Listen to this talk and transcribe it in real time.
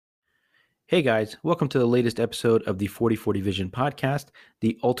Hey guys, welcome to the latest episode of the 40/40 Vision podcast,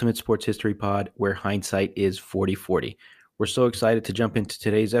 the ultimate sports history pod where hindsight is 40/40. We're so excited to jump into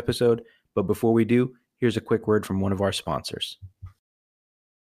today's episode, but before we do, here's a quick word from one of our sponsors.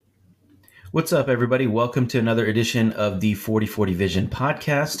 What's up, everybody? Welcome to another edition of the 40/40 Vision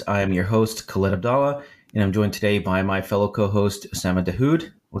podcast. I am your host, Khaled Abdallah, and I'm joined today by my fellow co-host, Osama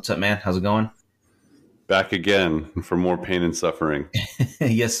Dahoud. What's up, man? How's it going? Back again for more pain and suffering.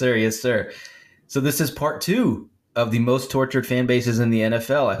 Yes, sir. Yes, sir. So this is part 2 of the most tortured fan bases in the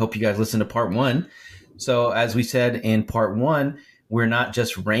NFL. I hope you guys listened to part 1. So as we said in part 1, we're not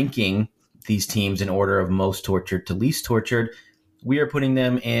just ranking these teams in order of most tortured to least tortured. We are putting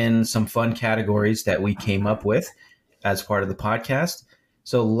them in some fun categories that we came up with as part of the podcast.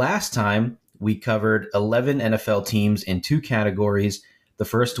 So last time we covered 11 NFL teams in 2 categories. The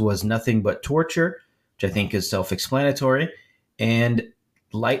first was nothing but torture, which I think is self-explanatory, and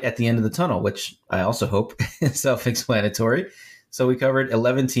light at the end of the tunnel, which I also hope is self-explanatory. So we covered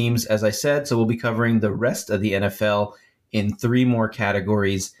 11 teams, as I said, so we'll be covering the rest of the NFL in 3 more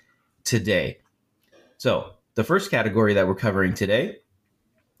categories today. So the first category that we're covering today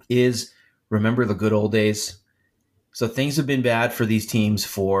is remember the good old days. So things have been bad for these teams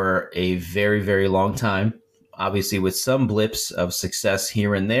for a very, very long time, obviously with some blips of success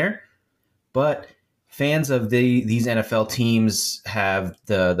here and there, but fans of these NFL teams have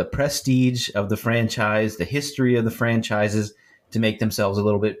the prestige of the franchise, the history of the franchises to make themselves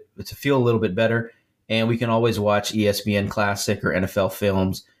to feel a little bit better. And we can always watch ESPN Classic or NFL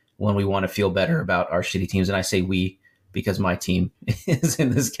films when we want to feel better about our shitty teams. And I say we because my team is in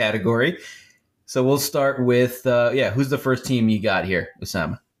this category. So we'll start with, who's the first team you got here,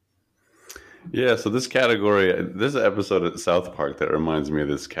 Osama? Yeah, so this category, there's an episode at South Park that reminds me of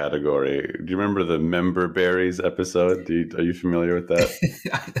this category. Do you remember the Member Berries episode? Are you familiar with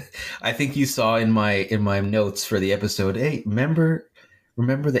that? I think you saw in my notes for the episode, hey, remember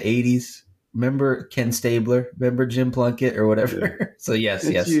the 80s? Remember Ken Stabler? Remember Jim Plunkett or whatever? Yeah. So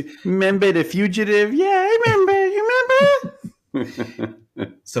yes. You remember The Fugitive? Yeah, I remember.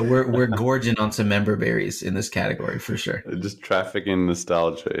 So we're gorging on some Member Berries in this category for sure. Just trafficking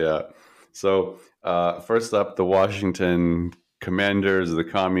nostalgia, yeah. So first up, the Washington Commanders, the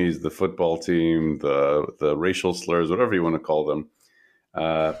Commies, the football team, the racial slurs, whatever you want to call them.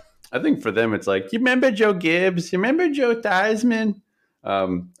 I think for them, it's like, you remember Joe Gibbs? You remember Joe Theismann?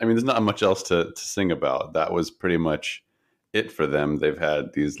 There's not much else to sing about. That was pretty much it for them. They've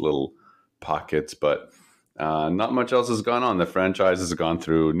had these little pockets, but not much else has gone on. The franchise has gone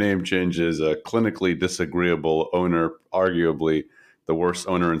through name changes, a clinically disagreeable owner, arguably the worst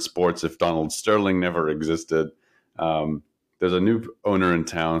owner in sports if Donald Sterling never existed. There's a new owner in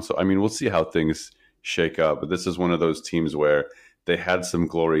town. So, we'll see how things shake up. But this is one of those teams where they had some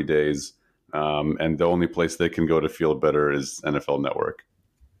glory days, and the only place they can go to feel better is NFL Network.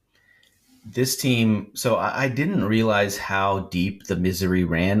 This team, so I didn't realize how deep the misery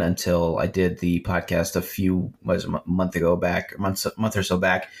ran until I did the podcast a month or so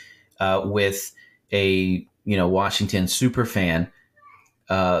back, with a Washington super fan,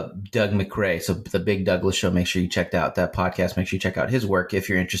 Doug McRae. So the Big Douglas Show. Make sure you check out that podcast. Make sure you check out his work if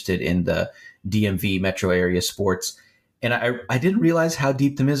you're interested in the DMV metro area sports. And I didn't realize how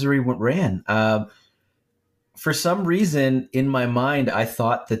deep the misery ran. For some reason, in my mind, I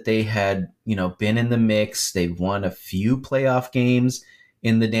thought that they had, been in the mix. They've won a few playoff games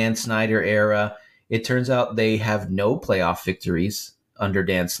in the Dan Snyder era. It turns out they have no playoff victories under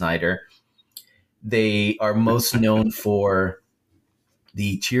Dan Snyder. They are most known for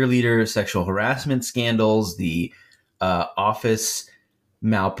the cheerleader sexual harassment scandals, the office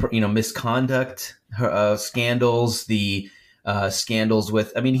misconduct scandals, the scandals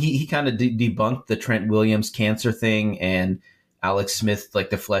with, he kind of debunked the Trent Williams cancer thing and Alex Smith, like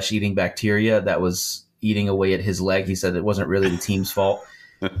the flesh-eating bacteria that was eating away at his leg. He said it wasn't really the team's fault,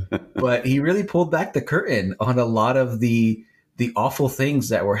 but he really pulled back the curtain on a lot of the awful things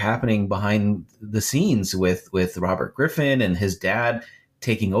that were happening behind the scenes with Robert Griffin and his dad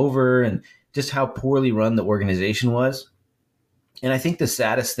taking over and just how poorly run the organization was. And I think the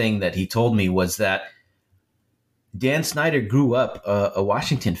saddest thing that he told me was that Dan Snyder grew up a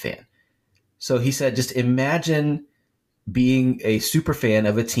Washington fan. So he said, just imagine being a super fan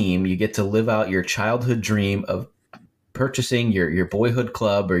of a team. You get to live out your childhood dream of purchasing your boyhood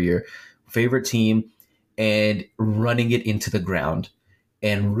club or your favorite team and running it into the ground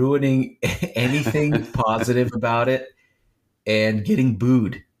and ruining anything positive about it and getting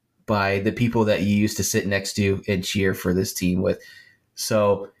booed by the people that you used to sit next to and cheer for this team with.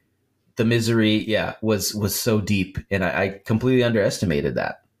 So the misery, was so deep, and I completely underestimated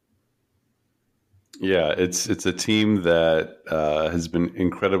that. Yeah, it's a team that has been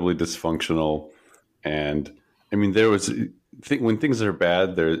incredibly dysfunctional, and I mean there was when things are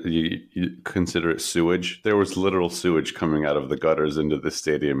bad, there you consider it sewage. There was literal sewage coming out of the gutters into the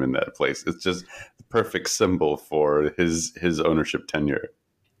stadium in that place. It's just the perfect symbol for his ownership tenure.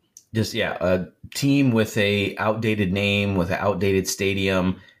 Just yeah, a team with a outdated name, with an outdated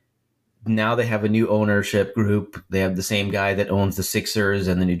stadium. Now they have a new ownership group. They have the same guy that owns the Sixers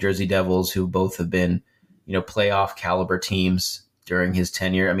and the New Jersey Devils, who both have been, playoff caliber teams during his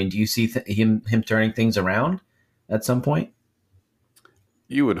tenure. I mean, do you see him turning things around at some point?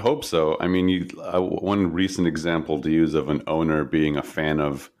 You would hope so. I mean, one recent example to use of an owner being a fan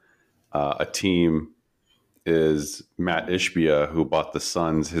of a team is Matt Ishbia, who bought the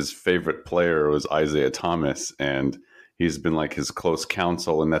Suns. His favorite player was Isaiah Thomas, and he's been like his close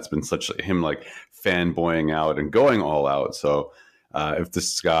counsel, and that's been such him like fanboying out and going all out. So if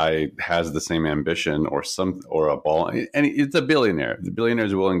this guy has the same ambition or a ball, and it's a billionaire. The billionaire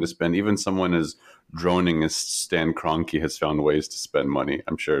is willing to spend. Even someone as droning as Stan Kroenke has found ways to spend money.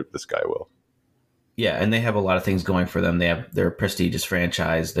 I'm sure this guy will. Yeah, and they have a lot of things going for them. They're a prestigious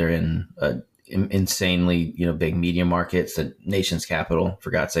franchise. They're in insanely big media markets, the nation's capital, for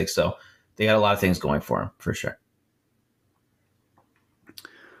God's sake. So they got a lot of things going for them for sure.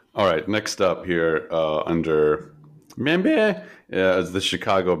 All right, next up here under Membe is the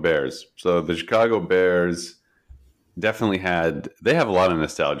Chicago Bears. So the Chicago Bears definitely they have a lot of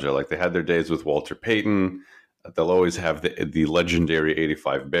nostalgia. Like they had their days with Walter Payton. They'll always have the legendary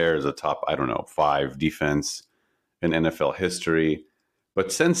 85 Bears, a top, I don't know, 5 defense in NFL history.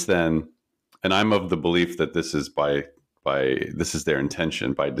 But since then, and I'm of the belief that this is this is their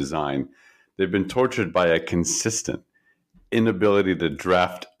intention by design, they've been tortured by a consistent inability to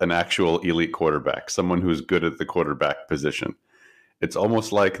draft an actual elite quarterback, someone who's good at the quarterback position. It's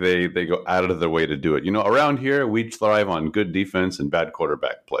almost like they go out of their way to do it. Around here, we thrive on good defense and bad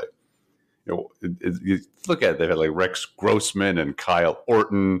quarterback play. You look at it, they've had like Rex Grossman and Kyle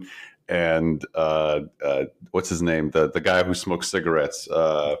Orton and what's his name? The guy who smokes cigarettes.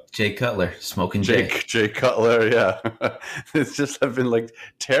 Jay Cutler, smoking Jay. Jay Cutler, yeah. It's just I've been like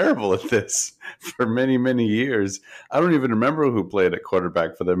terrible at this for many, many years. I don't even remember who played at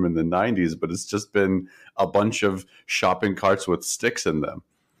quarterback for them in the 90s, but it's just been a bunch of shopping carts with sticks in them.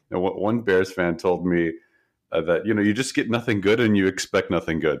 And one Bears fan told me that, you just get nothing good and you expect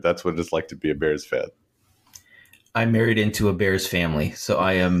nothing good. That's what it's like to be a Bears fan. I married into a Bears family, so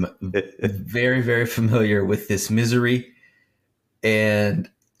I am very, very familiar with this misery. And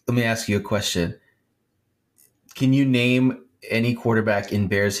let me ask you a question. Can you name any quarterback in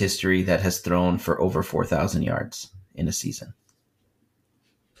Bears history that has thrown for over 4,000 yards in a season?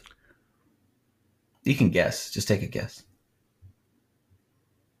 You can guess. Just take a guess.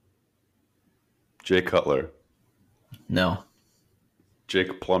 Jay Cutler. No.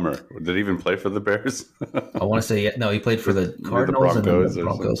 Jake Plummer. Did he even play for the Bears? I want to say no. He played for the Cardinals the Broncos and the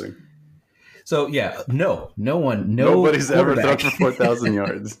Broncos. Or something. So yeah, Nobody's ever thrown for 4,000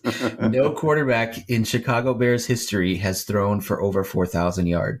 yards. No quarterback in Chicago Bears history has thrown for over 4,000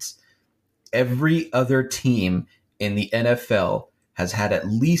 yards. Every other team in the NFL has had at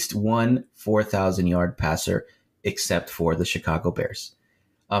least one 4,000-yard passer, except for the Chicago Bears.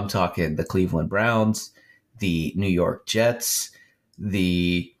 I'm talking the Cleveland Browns, the New York Jets,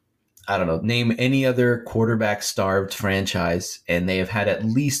 name any other quarterback-starved franchise, and they have had at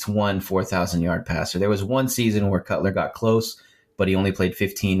least one 4,000-yard passer. There was one season where Cutler got close, but he only played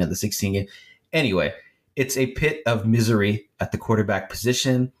 15 of the 16 games. Anyway, it's a pit of misery at the quarterback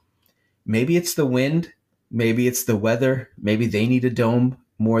position. Maybe it's the wind. Maybe it's the weather. Maybe they need a dome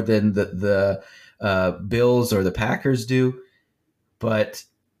more than the Bills or the Packers do. But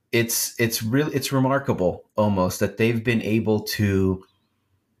it's remarkable almost that they've been able to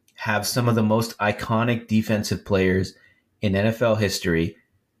have some of the most iconic defensive players in NFL history.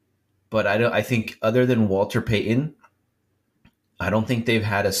 But I think other than Walter Payton, I don't think they've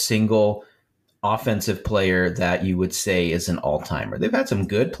had a single offensive player that you would say is an all-timer. They've had some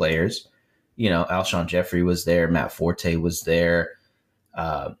good players. Alshon Jeffrey was there, Matt Forte was there.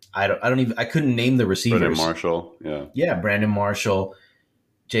 I couldn't name the receivers. Brandon Marshall, yeah. Yeah, Brandon Marshall.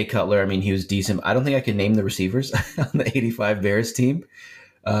 Jay Cutler, he was decent. I don't think I can name the receivers on the 85 Bears team.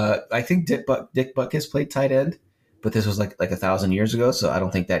 I think Dick Butkus played tight end, but this was like 1,000 years ago, so I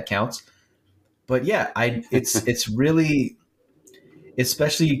don't think that counts. But yeah, it's really,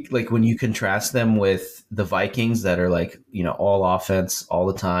 especially like when you contrast them with the Vikings that are like, all offense all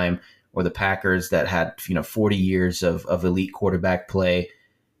the time, or the Packers that had 40 years of elite quarterback play,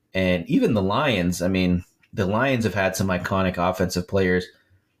 and even the Lions. The Lions have had some iconic offensive players.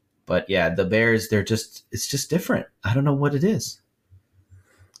 But yeah, the Bears, it's just different. I don't know what it is.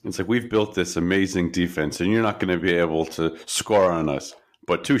 It's like we've built this amazing defense, and you're not going to be able to score on us.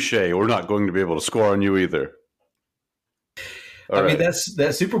 But touche, we're not going to be able to score on you either. All I mean, right.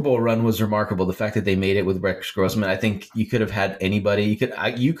 that Super Bowl run was remarkable. The fact that they made it with Rex Grossman, I think you could have had anybody.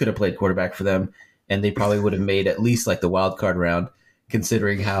 You could have played quarterback for them, and they probably would have made at least like the wild card round,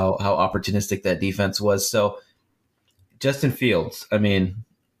 considering how opportunistic that defense was. So Justin Fields, I mean,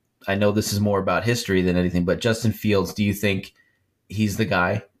 I know this is more about history than anything, but Justin Fields, do you think he's the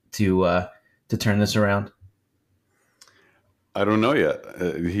guy to turn this around? I don't know yet.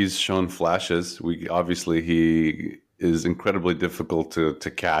 He's shown flashes. He is incredibly difficult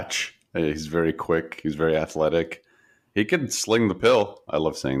to catch. He's very quick. He's very athletic. He could sling the pill. I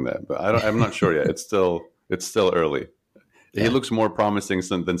love saying that, but I'm not sure yet. It's still early. He Yeah, looks more promising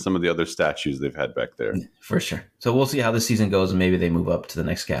than some of the other statues they've had back there. for sure. So we'll see how the season goes, and maybe they move up to the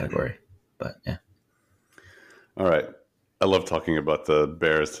next category. But yeah. All right. I love talking about the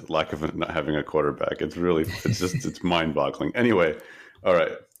Bears' lack of not having a quarterback. It's mind boggling. Anyway, all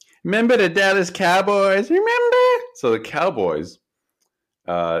right. Remember the Dallas Cowboys? Remember? So the Cowboys,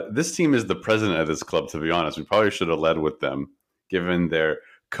 this team is the president of this club, to be honest. We probably should have led with them, given their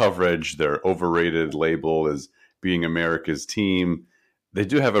coverage, their overrated label as being America's team. They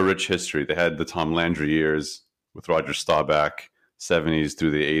do have a rich history. They had the Tom Landry years with Roger Staubach, 70s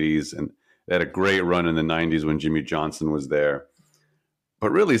through the 80s, and they had a great run in the 90s when Jimmy Johnson was there.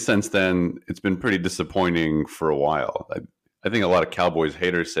 But really, since then, it's been pretty disappointing for a while. I think a lot of Cowboys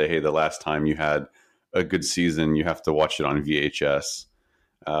haters say, hey, the last time you had a good season, you have to watch it on VHS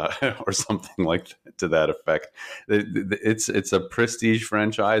or something like that, to that effect. It's a prestige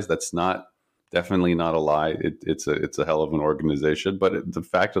franchise. That's definitely not a lie. It's a hell of an organization. But the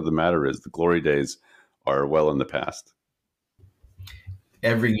fact of the matter is the glory days are well in the past.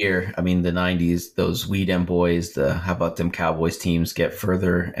 Every year, I mean, the 90s, those Weed and Boys, how about them Cowboys teams get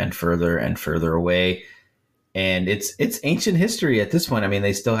further and further and further away. And it's ancient history at this point. I mean,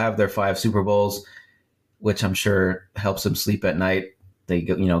 they still have their 5 Super Bowls, which I'm sure helps them sleep at night. They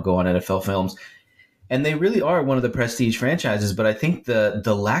go on NFL films, and they really are one of the prestige franchises. But I think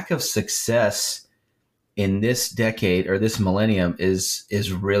the lack of success in this decade or this millennium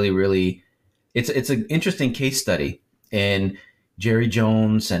is really it's an interesting case study in Jerry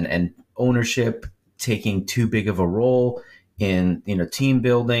Jones and ownership taking too big of a role in team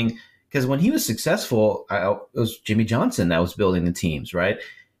building. Because when he was successful, it was Jimmy Johnson that was building the teams, right?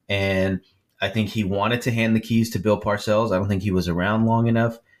 And I think he wanted to hand the keys to Bill Parcells. I don't think he was around long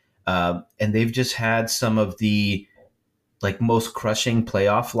enough. And they've just had some of the most crushing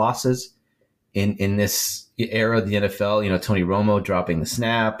playoff losses in this era of the NFL. Tony Romo dropping the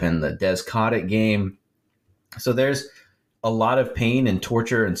snap and the Des Cottick game. So there's a lot of pain and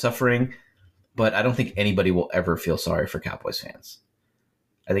torture and suffering, but I don't think anybody will ever feel sorry for Cowboys fans.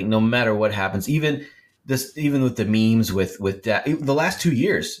 I think no matter what happens, even with the memes with Dak, the last 2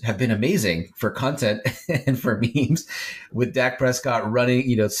 years have been amazing for content and for memes, with Dak Prescott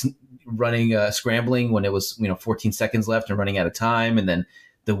running, scrambling when it was 14 seconds left and running out of time, and then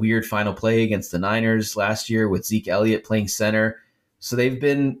the weird final play against the Niners last year with Zeke Elliott playing center. So they've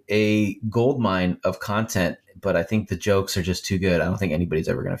been a goldmine of content, but I think the jokes are just too good. I don't think anybody's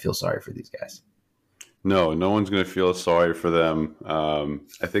ever going to feel sorry for these guys. No one's going to feel sorry for them.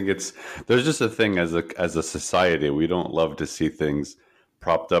 I think there's just a thing as a society, we don't love to see things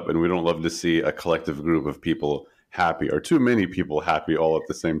propped up, and we don't love to see a collective group of people happy, or too many people happy all at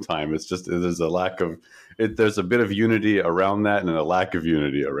the same time. It's just there's a lack of it. There's a bit of unity around that, and a lack of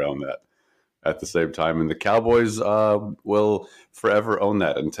unity around that at the same time. And the Cowboys will forever own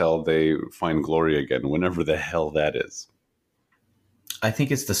that until they find glory again, whenever the hell that is. I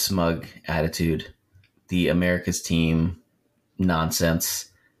think it's the smug attitude, the America's team nonsense,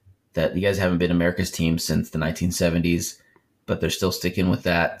 that you guys haven't been America's team since the 1970s, but they're still sticking with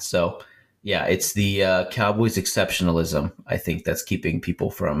that. So yeah, it's the Cowboys exceptionalism, I think, that's keeping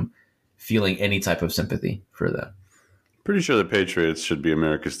people from feeling any type of sympathy for them. Pretty sure the Patriots should be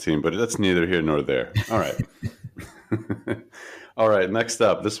America's team, but that's neither here nor there. All right. All right, next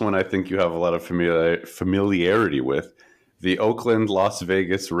up, this one I think you have a lot of familiarity with, the Oakland Las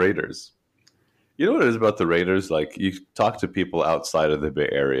Vegas Raiders. You know what it is about the Raiders? Like, you talk to people outside of the Bay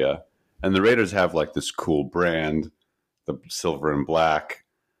Area, and the Raiders have this cool brand, the silver and black.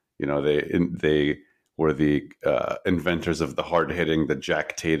 They were the inventors of the hard hitting, the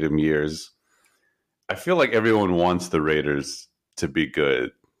Jack Tatum years. I feel like everyone wants the Raiders to be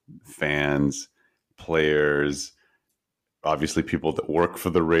good. Fans, players, obviously people that work for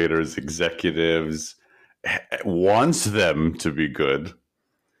the Raiders, executives, wants them to be good.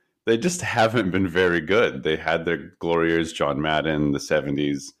 They just haven't been very good. They had their glory years, John Madden, the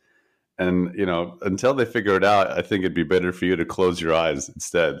 70s. And, until they figure it out, I think it'd be better for you to close your eyes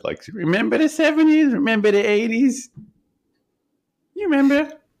instead. Like, remember the 70s? Remember the 80s? You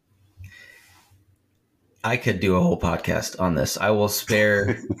remember? I could do a whole podcast on this. I will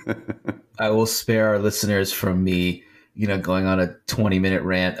spare our listeners from me, going on a 20-minute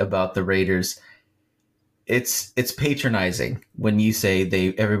rant about the Raiders. It's patronizing when you say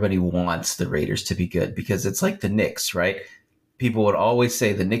everybody wants the Raiders to be good, because it's like the Knicks, right? People would always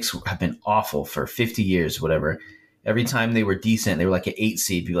say the Knicks have been awful for 50 years, whatever. Every time they were decent, they were like an 8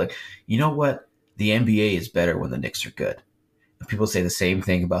 seed. Be like, you know what? The NBA is better when the Knicks are good. And people say the same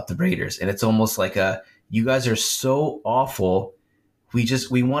thing about the Raiders. And it's almost like you guys are so awful.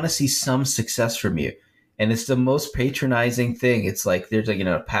 We want to see some success from you. And it's the most patronizing thing. It's like there's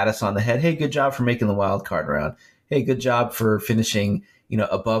a pat us on the head. Hey, good job for making the wild card round. Hey, good job for finishing,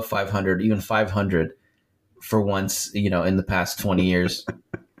 above 500, even 500 for once, in the past 20 years.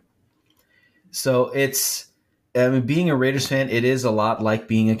 So being a Raiders fan, it is a lot like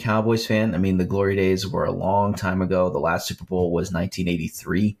being a Cowboys fan. I mean, the glory days were a long time ago. The last Super Bowl was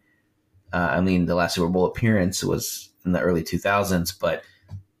 1983. The last Super Bowl appearance was in the early 2000s, but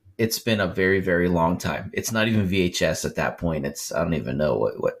it's been a very, very long time. It's not even VHS at that point. I don't even know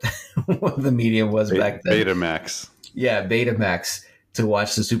what what the medium was back then. Betamax. Yeah, Betamax, to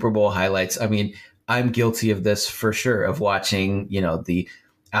watch the Super Bowl highlights. I mean, I'm guilty of this for sure, of watching, the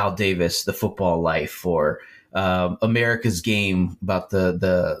Al Davis, The Football Life, or America's Game about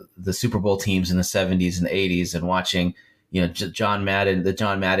the Super Bowl teams in the 70s and 80s, and watching, the John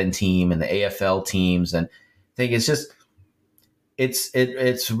Madden team and the AFL teams. And I think it's just,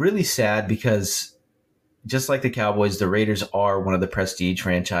 it's really sad, because just like the Cowboys, the Raiders are one of the prestige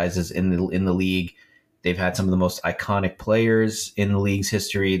franchises in the league. They've had some of the most iconic players in the league's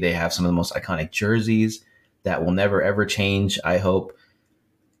history. They have some of the most iconic jerseys that will never, ever change, I hope.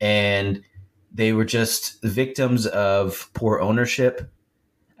 And they were just victims of poor ownership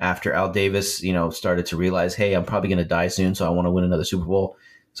after Al Davis, started to realize, hey, I'm probably going to die soon, so I want to win another Super Bowl.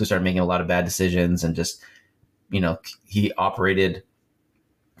 So he started making a lot of bad decisions, and just, he operated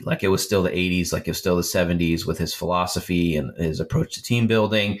like it was still the 80s, like it was still the 70s, with his philosophy and his approach to team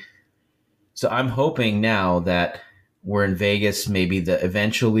building. So I'm hoping now that we're in Vegas, maybe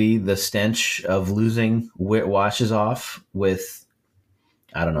eventually the stench of losing washes off with,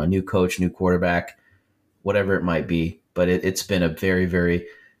 I don't know, a new coach, new quarterback, whatever it might be. But it's been a very, very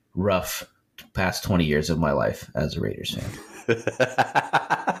rough past 20 years of my life as a Raiders fan.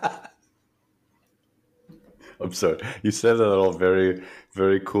 I'm sorry. You said that all very,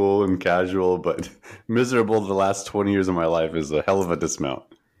 very cool and casual, but miserable the last 20 years of my life is a hell of a dismount.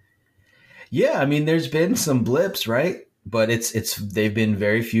 Yeah, I mean, there's been some blips, right? But they've been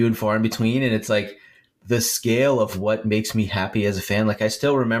very few and far in between, and it's like the scale of what makes me happy as a fan. Like, I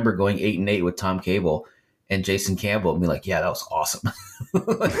still remember going 8-8 with Tom Cable and Jason Campbell, and be like, yeah, that was awesome.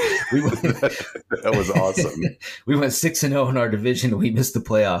 That was awesome. We went 6-0 in our division. We missed the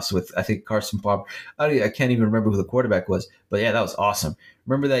playoffs with, I think, Carson Palmer. I can't even remember who the quarterback was, but yeah, that was awesome.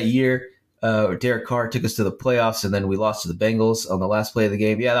 Remember that year Derek Carr took us to the playoffs, and then we lost to the Bengals on the last play of the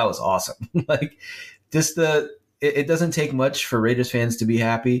game? Yeah, that was awesome. Like, just it doesn't take much for Raiders fans to be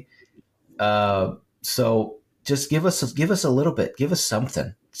happy. So just give us a little bit, give us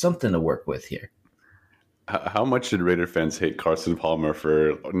something to work with here. How much did Raider fans hate Carson Palmer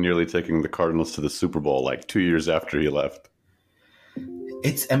for nearly taking the Cardinals to the Super Bowl like 2 years after he left?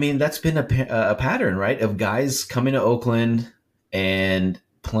 That's been a pattern, right? Of guys coming to Oakland and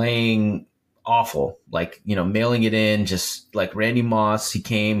playing awful, like, mailing it in, just like Randy Moss.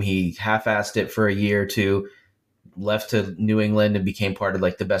 He half-assed it for a year or two, left to New England, and became part of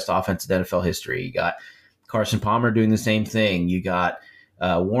like the best offense in NFL history. You got Carson Palmer doing the same thing. You got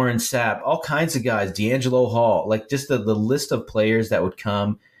Warren Sapp, all kinds of guys, D'Angelo Hall, like just the list of players that would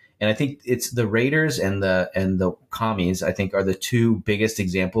come. And I think it's the Raiders and the Commies, I think, are the two biggest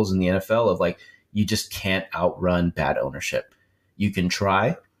examples in the NFL of, like, you just can't outrun bad ownership. You can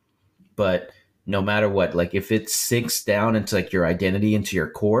try, but no matter what, like, if it sinks down into like your identity, into your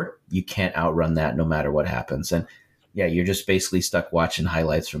core, you can't outrun that no matter what happens. And yeah, you're just basically stuck watching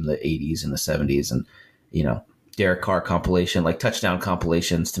highlights from the 80s and the 70s and, Derek Carr compilation, like touchdown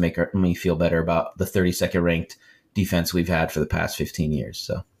compilations, to make me feel better about the 32nd ranked defense we've had for the past 15 years.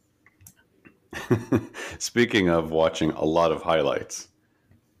 So, speaking of watching a lot of highlights,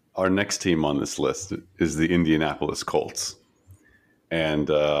 our next team on this list is the Indianapolis Colts. And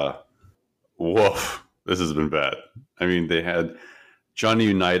woof, this has been bad. I mean, they had Johnny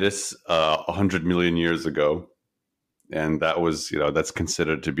Unitas 100 million years ago. And that was, that's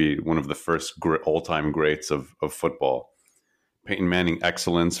considered to be one of the first all-time greats of football. Peyton Manning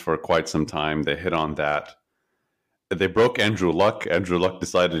excellence for quite some time. They hit on that. They broke Andrew Luck. Andrew Luck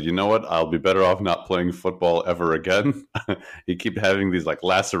decided, you know what? I'll be better off not playing football ever again. He kept having these like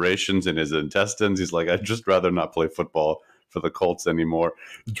lacerations in his intestines. He's like, I'd just rather not play football for the Colts anymore.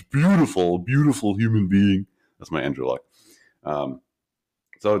 It's beautiful, beautiful human being. That's my Andrew Luck.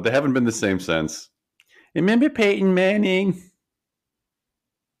 So they haven't been the same since. Remember Peyton Manning?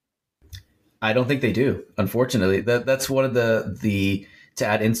 I don't think they do. Unfortunately, that's one of the to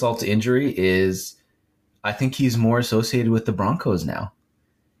add insult to injury is I think he's more associated with the Broncos now.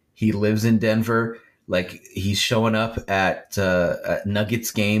 He lives in Denver. Like he's showing up at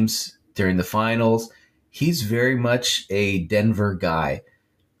Nuggets games during the finals. He's very much a Denver guy,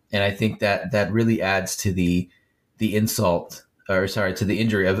 and I think that really adds to the insult, or sorry, to the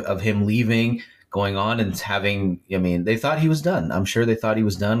injury of him leaving, going on and having. I mean, they thought he was done. I'm sure they thought he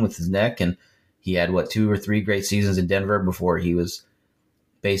was done with his neck, and he had 2 or 3 great seasons in Denver before he was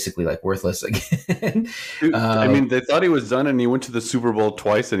basically like worthless again. Dude, I mean, they thought he was done, and he went to the Super Bowl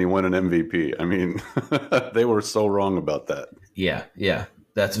twice, and he won an MVP. I mean, they were so wrong about that. Yeah,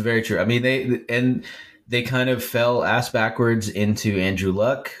 that's very true. I mean, they kind of fell ass backwards into Andrew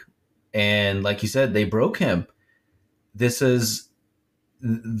Luck, and like you said, they broke him. This is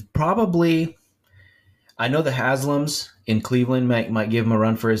probably. I know the Haslams in Cleveland might give him a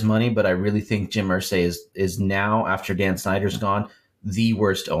run for his money, but I really think Jim Irsay is now, after Dan Snyder's gone, the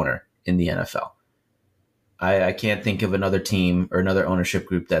worst owner in the NFL. I can't think of another team or another ownership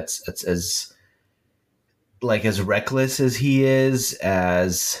group that's as reckless as he is.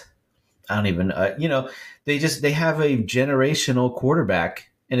 As I don't even they have a generational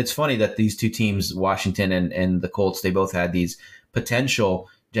quarterback, and it's funny that these two teams, Washington and the Colts, they both had these potential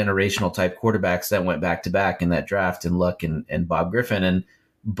generational type quarterbacks that went back to back in that draft, and Luck and Bob Griffin, and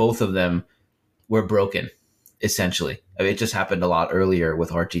both of them were broken. Essentially, I mean, it just happened a lot earlier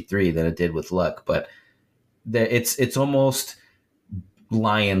with RG3 than it did with Luck, but it's almost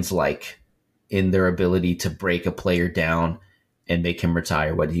Lions-like in their ability to break a player down and make him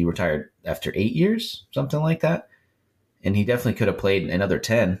retire. He retired after 8 years, something like that, and he definitely could have played another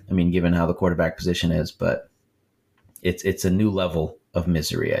 10. I mean, given how the quarterback position is, but it's a new level of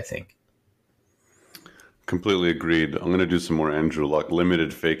misery, I think. Completely agreed. I'm going to do some more Andrew Luck,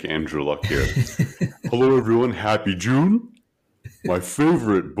 limited fake Andrew Luck here. Hello, everyone. Happy June. My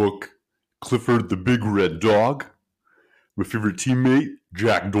favorite book, Clifford the Big Red Dog. My favorite teammate,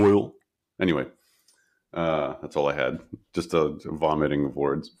 Jack Doyle. Anyway, that's all I had. Just a vomiting of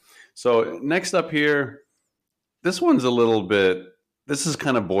words. So next up here, this one's a little bit, this is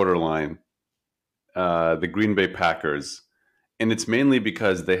kind of borderline. The Green Bay Packers. And it's mainly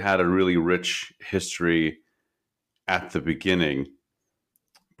because they had a really rich history at the beginning.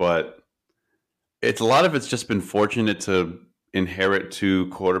 But a lot of it's just been fortunate to inherit 2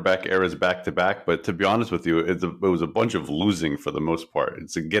 quarterback eras back to back. But to be honest with you, it was a bunch of losing for the most part.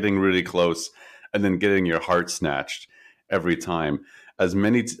 It's getting really close and then getting your heart snatched every time.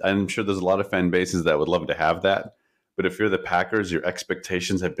 I'm sure there's a lot of fan bases that would love to have that. But if you're the Packers, your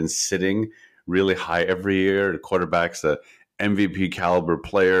expectations have been sitting really high every year. The quarterback's a MVP caliber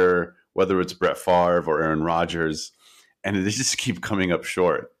player, whether it's Brett Favre or Aaron Rodgers, and they just keep coming up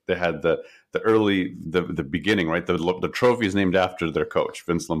short. They had the beginning, right? The trophy is named after their coach,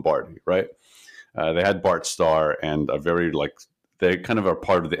 Vince Lombardi, right? They had Bart Starr, and they kind of are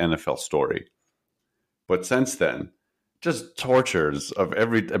part of the NFL story. But since then, just tortures of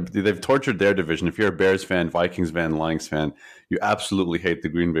they've tortured their division. If you're a Bears fan, Vikings fan, Lions fan, you absolutely hate the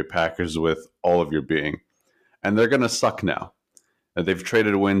Green Bay Packers with all of your being. And they're going to suck now. And they've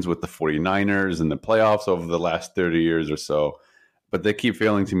traded wins with the 49ers in the playoffs over the last 30 years or so. But they keep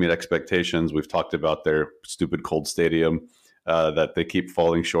failing to meet expectations. We've talked about their stupid cold stadium that they keep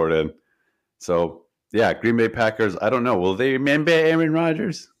falling short in. So, yeah, Green Bay Packers, I don't know. Will they remember Aaron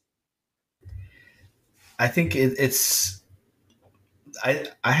Rodgers? I think it's I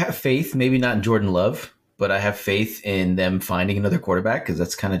have faith, maybe not in Jordan Love, but I have faith in them finding another quarterback because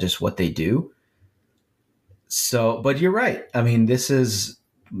that's kind of just what they do. So, but you're right. I mean, this is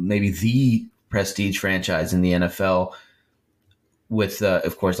maybe the prestige franchise in the NFL with,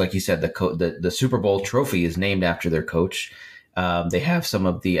 of course, like you said, the Super Bowl trophy is named after their coach. They have some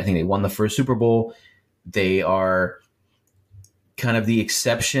of I think they won the first Super Bowl. They are kind of the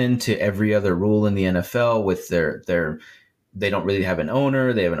exception to every other rule in the NFL with they don't really have an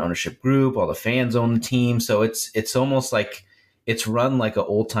owner. They have an ownership group. All the fans own the team. So it's almost like it's run like an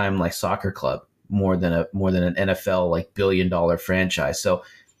old time like soccer club more than an NFL like $1 billion franchise. So,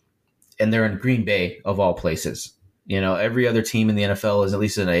 and they're in Green Bay of all places. Every other team in the NFL is at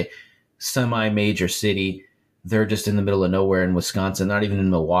least in a semi-major city. They're just in the middle of nowhere in Wisconsin, not even in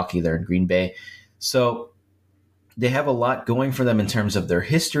Milwaukee. They're in Green Bay. So they have a lot going for them in terms of their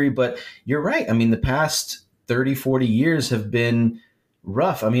history. But you're right. I mean, the past 30, 40 years have been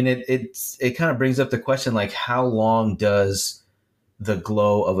rough. I mean, it kind of brings up the question, like, how long does the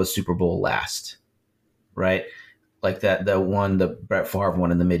glow of a Super Bowl last, right? Like the Brett Favre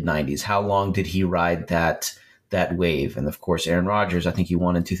one in the mid 90s. How long did he ride that wave? And of course, Aaron Rodgers, I think he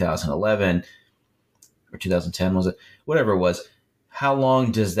won in 2011 or 2010, was it? Whatever it was. How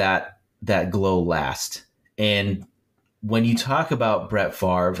long does that glow last? And when you talk about Brett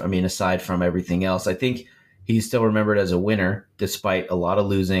Favre, I mean, aside from everything else, I think he's still remembered as a winner, despite a lot of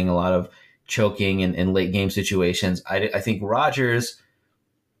losing, a lot of choking in late game situations. I think Rodgers,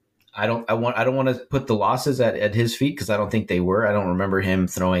 I don't want to put the losses at his feet, because I don't think they were. I don't remember him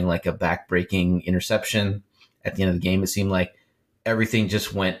throwing like a back-breaking interception at the end of the game. It seemed like everything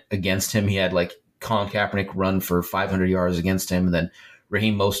just went against him. He had like Colin Kaepernick run for 500 yards against him, and then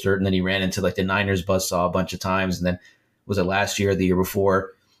Raheem Mostert, and then he ran into like the Niners buzzsaw a bunch of times, and then was it last year or the year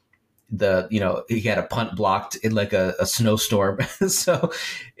before? He had a punt blocked in like a snowstorm. So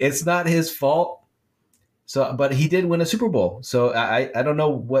it's not his fault. So, but he did win a Super Bowl. So I don't know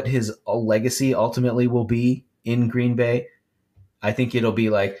what his legacy ultimately will be in Green Bay. I think it'll be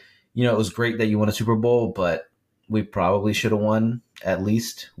like, it was great that you won a Super Bowl, but we probably should have won at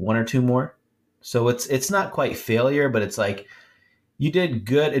least one or two more. So it's not quite failure, but it's like, you did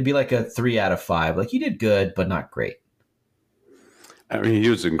good. It'd be like a 3 out of 5. Like, you did good, but not great. I mean, he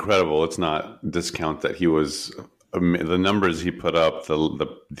was incredible. Let's not discount that he was the numbers he put up,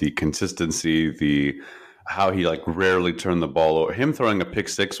 the consistency, how he like rarely turned the ball over. Him throwing a pick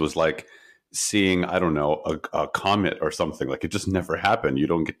six was like seeing, I don't know, a comet or something. Like, it just never happened. You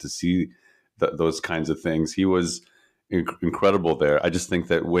don't get to see those kinds of things. He was incredible there. I just think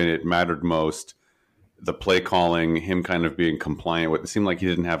that when it mattered most, the play calling, him kind of being compliant with, it seemed like he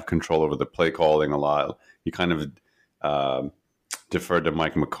didn't have control over the play calling a lot. He kind of deferred to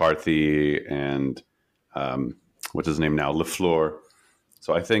Mike McCarthy and what's his name now, LaFleur.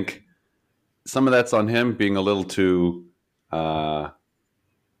 So I think some of that's on him being a little too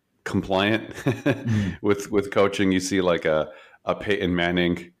compliant with coaching. You see like a Peyton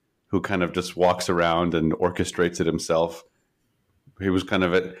Manning who kind of just walks around and orchestrates it himself. He was kind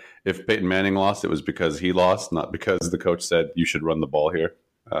of if Peyton Manning lost, it was because he lost, not because the coach said you should run the ball here.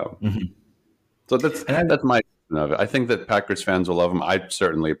 So that's my of it. I think that Packers fans will love him. I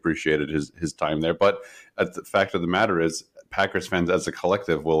certainly appreciated his time there, but the fact of the matter is, Packers fans as a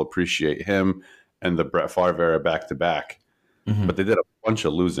collective will appreciate him and the Brett Favre era back to back. But they did a bunch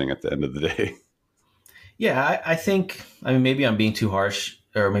of losing at the end of the day. Yeah, I think, I mean, maybe I'm being too harsh,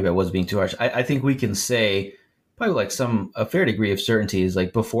 or maybe I was being too harsh. I think we can say probably like a fair degree of certainty is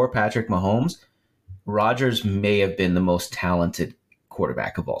like, before Patrick Mahomes, Rodgers may have been the most talented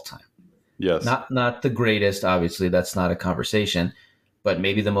quarterback of all time. Yes. Not the greatest, obviously, that's not a conversation, but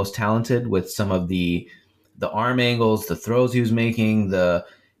maybe the most talented, with some of the arm angles, the throws he was making, the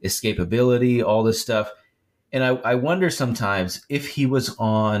escapability, all this stuff. And I wonder sometimes if he was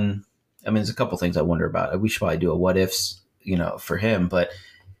on, I mean, there's a couple things I wonder about. We should probably do a what ifs, for him, but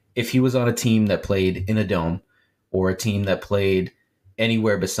if he was on a team that played in a dome, or a team that played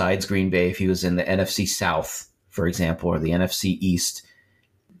anywhere besides Green Bay, if he was in the NFC South, for example, or the NFC East,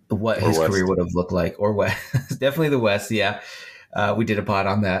 what his career would have looked like, or West. Definitely the West. Yeah. We did a pod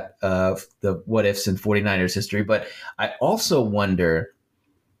on that, the what ifs in 49ers history. But I also wonder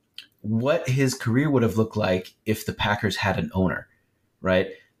what his career would have looked like if the Packers had an owner, right?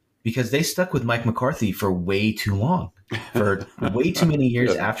 Because they stuck with Mike McCarthy for way too long, for way too many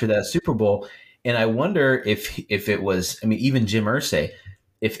years after that Super Bowl. And I wonder if it was, I mean, even Jim Irsay,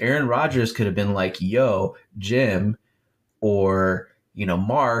 if Aaron Rodgers could have been like, yo, Jim, or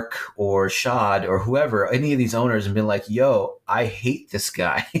Mark or Shad or whoever, any of these owners, and been like, yo, I hate this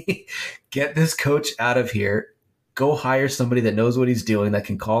guy. Get this coach out of here. Go hire somebody that knows what he's doing, that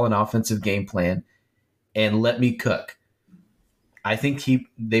can call an offensive game plan, and let me cook. I think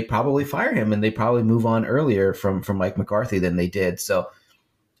they probably fire him, and they probably move on earlier from Mike McCarthy than they did. So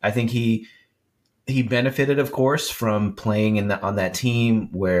I think he benefited, of course, from playing on that team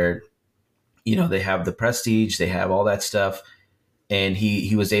where, they have the prestige, they have all that stuff. And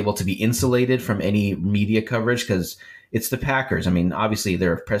he was able to be insulated from any media coverage, because it's the Packers. I mean, obviously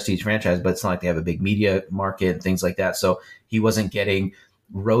they're a prestige franchise, but it's not like they have a big media market and things like that. So he wasn't getting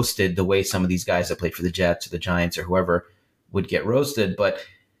roasted the way some of these guys that played for the Jets or the Giants or whoever would get roasted. But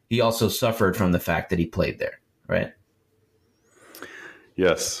he also suffered from the fact that he played there, right?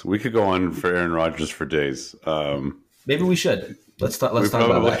 Yes, we could go on for Aaron Rodgers for days. Maybe we should. We Let's talk about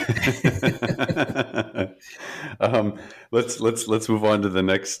probably that. let's move on to the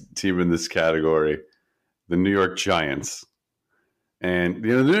next team in this category, the New York Giants. And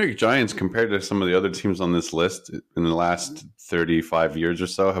the New York Giants, compared to some of the other teams on this list in the last 35 years or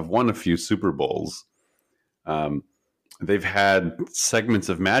so, have won a few Super Bowls. They've had segments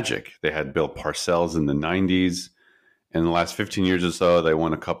of magic. They had Bill Parcells in the 90s. In the last 15 years or so, they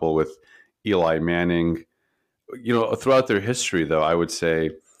won a couple with Eli Manning. Throughout their history, though, I would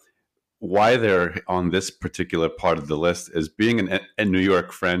say why they're on this particular part of the list is being a New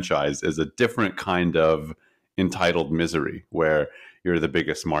York franchise is a different kind of entitled misery where you're the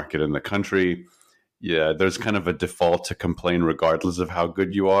biggest market in the country. Yeah, there's kind of a default to complain regardless of how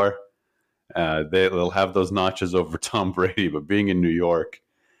good you are. They'll have those notches over Tom Brady, but being in New York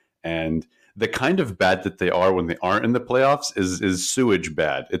and the kind of bad that they are when they aren't in the playoffs is sewage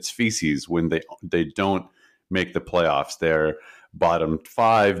bad. It's feces when they don't make the playoffs. They're bottom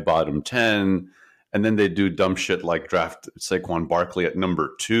 5, bottom 10, and then they do dumb shit like draft Saquon Barkley at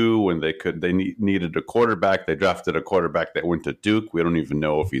number 2 when they needed a quarterback. They drafted a quarterback that went to Duke. We don't even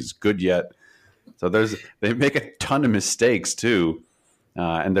know if he's good yet. So they make a ton of mistakes too,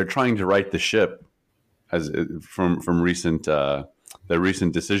 and they're trying to right the ship as from recent their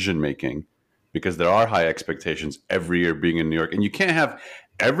recent decision making, because there are high expectations every year being in New York, and you can't have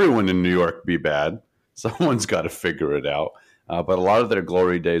everyone in New York be bad. Someone's got to figure it out. But a lot of their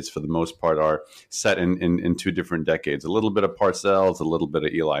glory days, for the most part, are set in 2 different decades. A little bit of Parcells, a little bit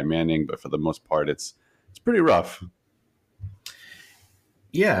of Eli Manning, but for the most part, it's pretty rough.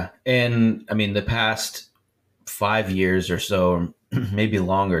 Yeah, and I mean the past 5 years or so, maybe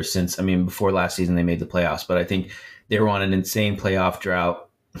longer since, before last season they made the playoffs, but I think they were on an insane playoff drought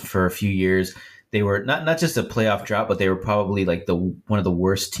for a few years. They were not just a playoff drought, but they were probably like one of the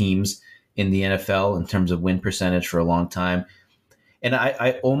worst teams in the NFL in terms of win percentage for a long time. And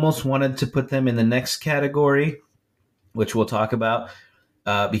I almost wanted to put them in the next category, which we'll talk about,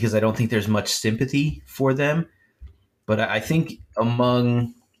 because I don't think there's much sympathy for them. But I think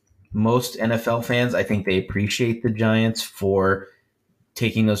among most NFL fans, I think they appreciate the Giants for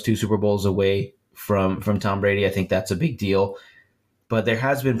taking those 2 Super Bowls away from Tom Brady. I think that's a big deal. But there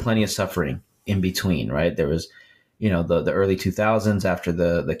has been plenty of suffering in between, right? There was, the early 2000s after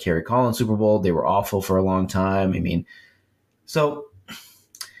the Kerry Collins Super Bowl. They were awful for a long time. So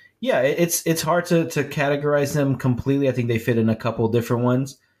yeah, it's hard to categorize them completely. I think they fit in a couple different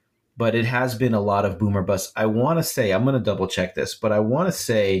ones, but it has been a lot of boomer bust. I want to say, I'm going to double check this, but I want to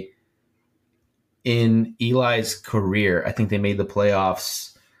say in Eli's career, I think they made the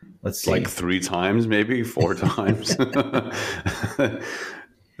playoffs. Let's see, like 3 times, maybe 4 times.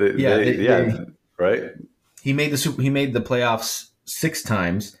 Right. He made the playoffs 6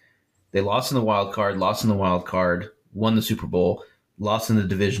 times. They lost in the wild card, won the Super Bowl, lost in the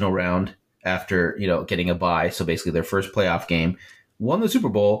divisional round after, getting a bye. So basically their first playoff game, won the Super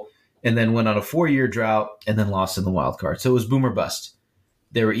Bowl, and then went on a 4-year drought and then lost in the wild card. So it was boom or bust.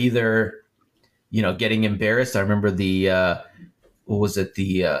 They were either, getting embarrassed. I remember the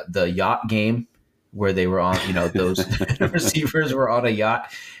yacht game where they were on, those receivers were on a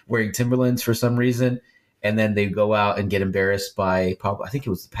yacht wearing Timberlands for some reason. And then they go out and get embarrassed by I think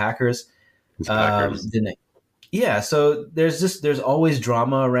it was the Packers. Didn't they? Yeah. So there's always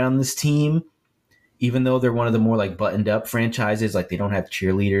drama around this team, even though they're one of the more like buttoned up franchises. Like they don't have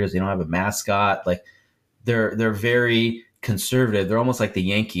cheerleaders, they don't have a mascot. Like they're very conservative. They're almost like the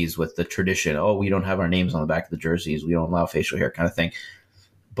Yankees with the tradition. Oh, we don't have our names on the back of the jerseys. We don't allow facial hair, kind of thing.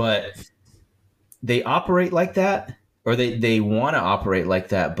 But they operate like that, or they want to operate like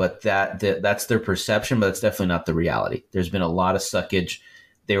that, but that's their perception, but that's definitely not the reality. There's been a lot of suckage.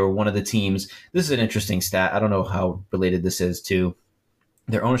 They were one of the teams. This is an interesting stat. I don't know how related this is to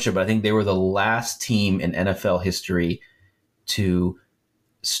their ownership, but I think they were the last team in NFL history to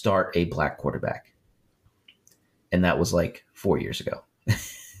start a black quarterback. And that was like 4 years ago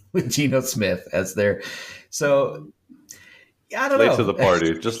with Geno Smith as their. So I don't know. Late to the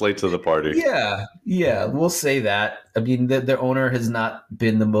party, just late to the party. Yeah, we'll say that. Their owner has not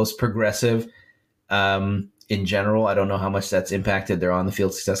been the most progressive in general. I don't know how much that's impacted their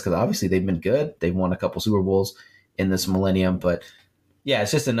on-the-field success, because obviously they've been good. They've won a couple Super Bowls in this millennium, but yeah,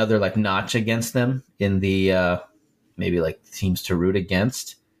 it's just another like notch against them in the maybe like teams to root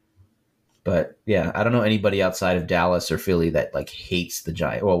against. But yeah, I don't know anybody outside of Dallas or Philly that like hates the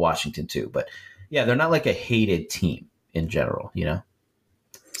Giants, or Washington too. But yeah, they're not like a hated team in general,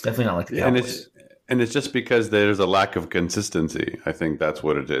 It's definitely not like the Cowboys. And it's just because there's a lack of consistency. I think that's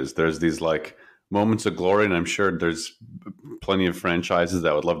what it is. There's these like moments of glory, and I'm sure there's plenty of franchises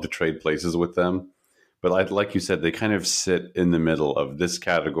that would love to trade places with them. But like you said, they kind of sit in the middle of this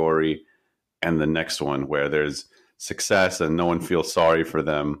category and the next one, where there's success and no one feels sorry for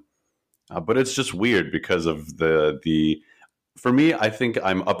them. But it's just weird because of the. For me, I think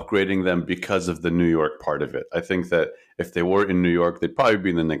I'm upgrading them because of the New York part of it. I think that if they were in New York, they'd probably be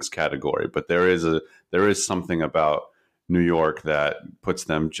in the next category. But there is something about New York that puts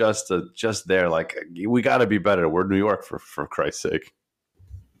them just there. Like, we got to be better. We're New York, for Christ's sake.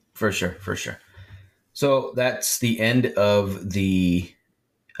 For sure, for sure. So that's the end of the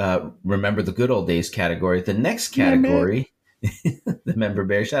Remember the Good Old Days category. The next category, the Member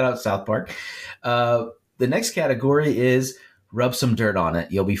Bear, shout out South Park. The next category is Rub Some Dirt on It.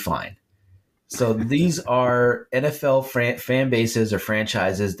 You'll be fine. So these are NFL fan bases or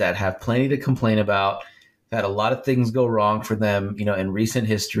franchises that have plenty to complain about. Had a lot of things go wrong for them, in recent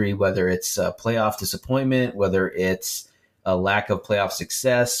history, whether it's playoff disappointment, whether it's a lack of playoff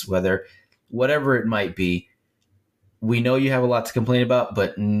success, whatever it might be. We know you have a lot to complain about,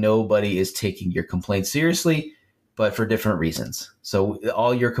 but nobody is taking your complaints seriously, but for different reasons. So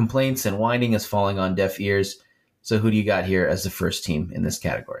all your complaints and whining is falling on deaf ears. So who do you got here as the first team in this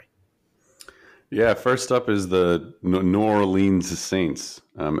category? Yeah, first up is the New Orleans Saints.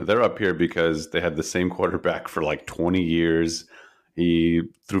 They're up here because they had the same quarterback for like 20 years. He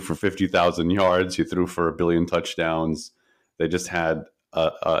threw for 50,000 yards. He threw for 1 billion touchdowns. They just had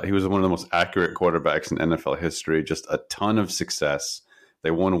he was one of the most accurate quarterbacks in NFL history. Just a ton of success.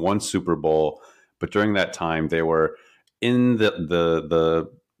 They won one Super Bowl, but during that time they were in the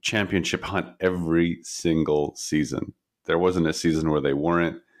championship hunt every single season. There wasn't a season where they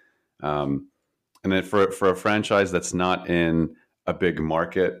weren't. And then for a franchise that's not in a big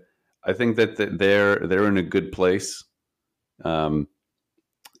market, I think that they're in a good place. I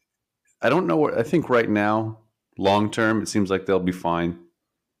don't know what I think right now. Long term, it seems like they'll be fine.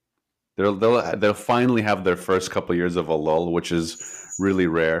 They'll finally have their first couple of years of a lull, which is really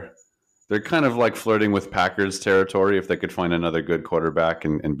rare. They're kind of like flirting with Packers territory if they could find another good quarterback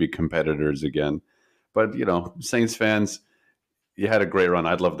and be competitors again. But Saints fans, you had a great run.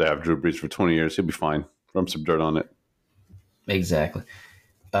 I'd love to have Drew Brees for 20 years. He'll be fine. Rub some dirt on it. Exactly.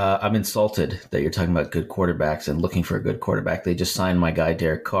 I'm insulted that you're talking about good quarterbacks and looking for a good quarterback. They just signed my guy,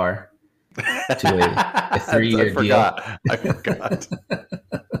 Derek Carr, to a 3-year deal. I forgot.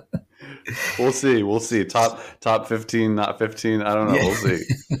 We'll see. Top 15, not 15. I don't know. Yeah. We'll see.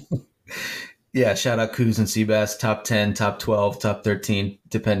 Yeah, shout out Kuz and Seabass. Top 10, top 12, top 13,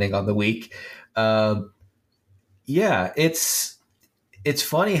 depending on the week. Yeah, it's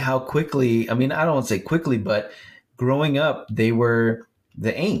funny how quickly, I don't want to say quickly, but growing up, they were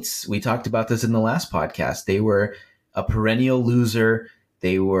the Aints. We talked about this in the last podcast. They were a perennial loser.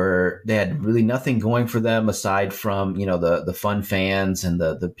 They had really nothing going for them aside from, the fun fans and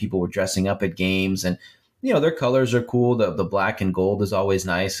the people were dressing up at games, and, their colors are cool. The black and gold is always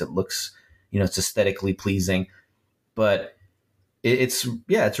nice. It looks, it's aesthetically pleasing, but it's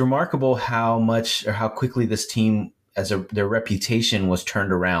remarkable how much or how quickly this team, their reputation was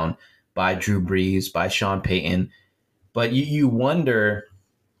turned around by Drew Brees, by Sean Payton. But you wonder,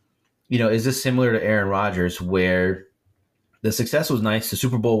 is this similar to Aaron Rodgers, where the success was nice, the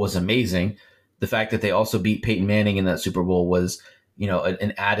Super Bowl was amazing. The fact that they also beat Peyton Manning in that Super Bowl was,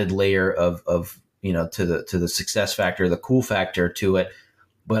 an added layer of to the success factor, the cool factor to it.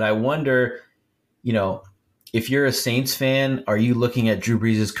 But I wonder, if you're a Saints fan, are you looking at Drew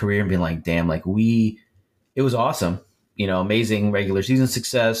Brees' career and being like, damn, it was awesome, amazing regular season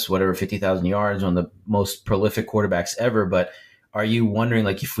success, whatever, 50,000 yards, one of the most prolific quarterbacks ever. But are you wondering,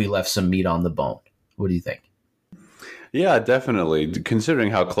 if we left some meat on the bone? What do you think? Yeah, definitely.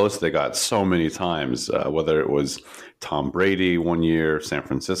 Considering how close they got so many times, whether it was Tom Brady one year, San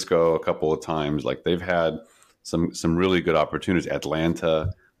Francisco a couple of times, they've had some really good opportunities.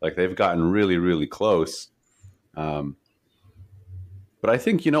 Atlanta, they've gotten really, really close. But I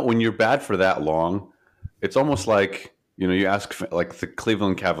think, when you're bad for that long, it's almost like, you ask the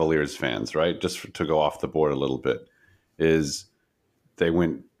Cleveland Cavaliers fans, right? Just to go off the board a little bit, is they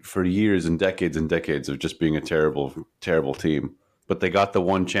went for years and decades of just being a terrible, terrible team. But they got the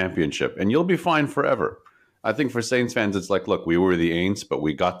one championship, and you'll be fine forever. I think for Saints fans, it's like, look, we were the Aints, but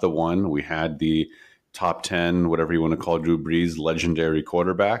we got the one. We had the top 10, whatever you want to call Drew Brees, legendary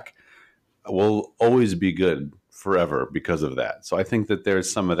quarterback. We'll always be good forever because of that. So I think that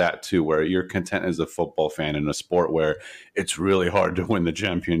there's some of that too, where you're content as a football fan in a sport where it's really hard to win the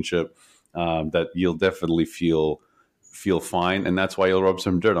championship, that you'll definitely feel fine. And that's why you'll rub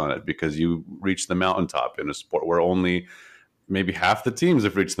some dirt on it, because you reach the mountaintop in a sport where only maybe half the teams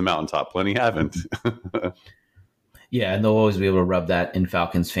have reached the mountaintop. Plenty haven't. Yeah, and they'll always be able to rub that in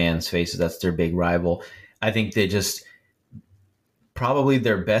Falcons fans' faces. That's their big rival. I think they just probably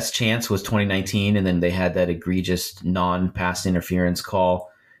their best chance was 2019, and then they had that egregious non-pass interference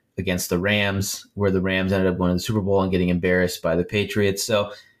call against the Rams, where the Rams ended up winning the Super Bowl and getting embarrassed by the Patriots.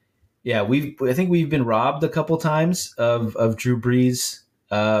 So yeah, I think we've been robbed a couple times of Drew Brees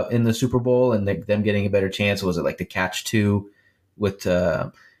in the Super Bowl and them getting a better chance. Was it like the catch two with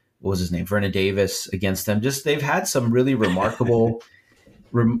what was his name, Vernon Davis against them? Just they've had some really remarkable,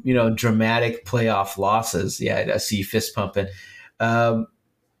 dramatic playoff losses. Yeah, I see you fist pumping.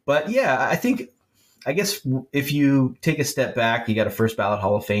 But yeah, I guess if you take a step back, you got a first ballot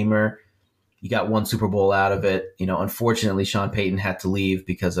Hall of Famer. You got one Super Bowl out of it. Unfortunately, Sean Payton had to leave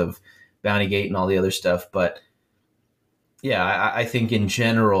because of Bountygate and all the other stuff. But yeah, I think in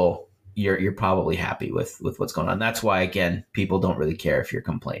general, you're probably happy with what's going on. That's why, again, people don't really care if you're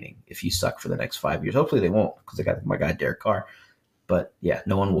complaining if you suck for the next 5 years. Hopefully they won't, because I got my guy Derek Carr. But yeah,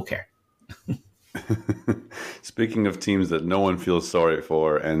 no one will care. Speaking of teams that no one feels sorry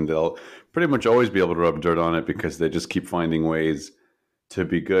for, and they'll pretty much always be able to rub dirt on it because they just keep finding ways to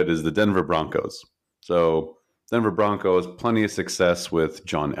be good, is the Denver Broncos. So Denver Broncos, plenty of success with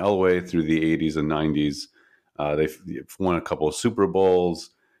John Elway through the 80s and 90s. They've won a couple of Super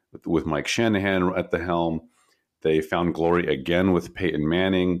Bowls with Mike Shanahan at the helm. They found glory again with Peyton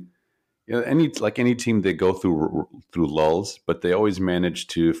Manning. Any team, they go through lulls, but they always manage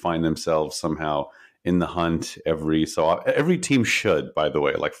to find themselves somehow in the hunt every team should, by the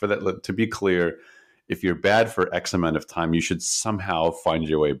way. Like, for that, to be clear, if you're bad for X amount of time, you should somehow find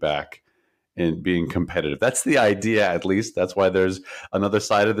your way back in being competitive. That's the idea, at least. That's why there's another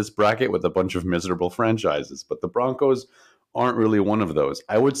side of this bracket with a bunch of miserable franchises. But the Broncos aren't really one of those.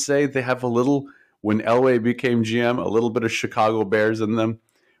 I would say they have a little, when Elway became GM, a little bit of Chicago Bears in them,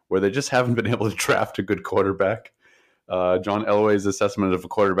 where they just haven't been able to draft a good quarterback. John Elway's assessment of a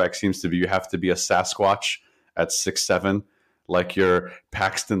quarterback seems to be you have to be a Sasquatch at 6'7", like your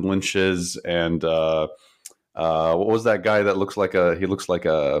Paxton Lynch's and what was that guy that looks like a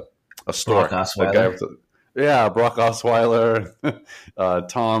stork? Brock Osweiler. Brock Osweiler.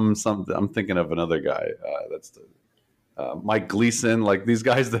 Tom, I'm thinking of another guy. That's Mike Gleason. Like these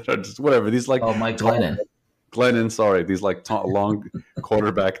guys that are just whatever. These like Mike Glennon. Sorry, these like long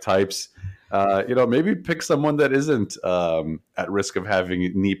quarterback types. Maybe pick someone that isn't at risk of having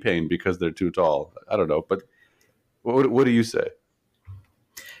knee pain because they're too tall. I don't know, but what do you say?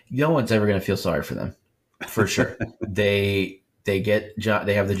 No one's ever going to feel sorry for them, for sure. They have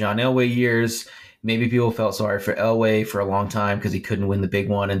the John Elway years. Maybe people felt sorry for Elway for a long time because he couldn't win the big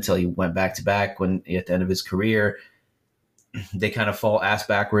one until he went back to back when at the end of his career. They kind of fall ass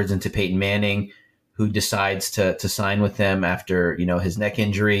backwards into Peyton Manning, who decides to sign with them after his neck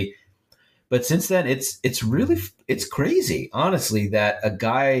injury. But since then, it's crazy, honestly, that a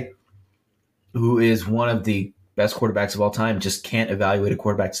guy who is one of the best quarterbacks of all time just can't evaluate a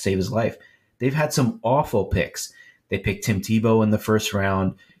quarterback to save his life. They've had some awful picks. They picked Tim Tebow in the first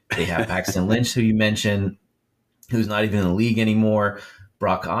round. They have Paxton Lynch, who you mentioned, who's not even in the league anymore.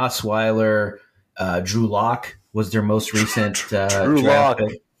 Brock Osweiler, Drew Lock was their most recent draft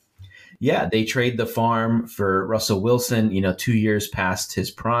pick. Yeah, they trade the farm for Russell Wilson, 2 years past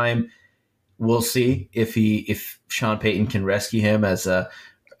his prime. We'll see if Sean Payton can rescue him as a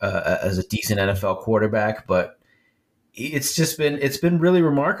decent NFL quarterback, but it's been really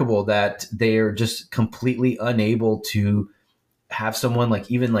remarkable that they are just completely unable to have someone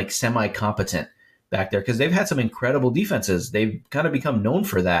like semi-competent back there, because they've had some incredible defenses. They've kind of become known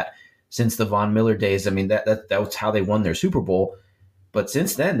for that since the Von Miller days. I mean, that was how they won their Super Bowl. But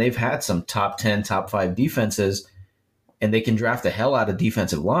since then, they've had some top 10, top 5 defenses, and they can draft the hell out of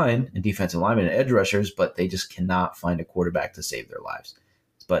defensive line and defensive linemen and edge rushers, but they just cannot find a quarterback to save their lives.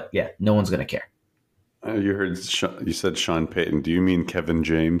 But yeah, no one's going to care. You said Sean Payton. Do you mean Kevin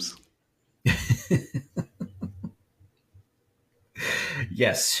James?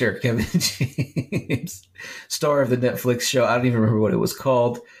 Yes, sure. Kevin James, star of the Netflix show. I don't even remember what it was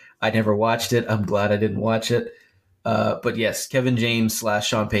called. I never watched it. I'm glad I didn't watch it. But yes, Kevin James /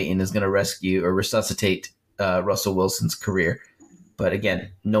 Sean Payton is going to rescue or resuscitate Russell Wilson's career. But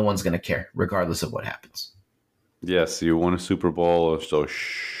again, no one's going to care, regardless of what happens. Yes, you won a Super Bowl, so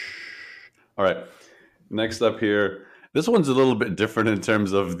shh. All right. Next up here, this one's a little bit different in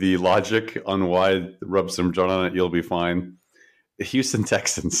terms of the logic on why rub some dirt on it, you'll be fine. Houston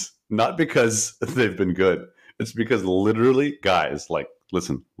Texans, not because they've been good. It's because literally, guys,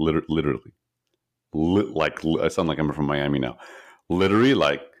 literally, I sound like I'm from Miami now.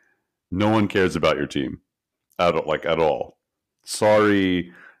 Literally, no one cares about your team at all.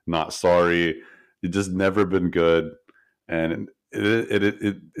 sorry, not sorry. You've just never been good, and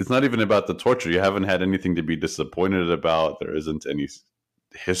it's not even about the torture. You haven't had anything to be disappointed about. There isn't any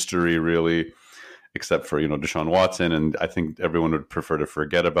history really, except for Deshaun Watson, and I think everyone would prefer to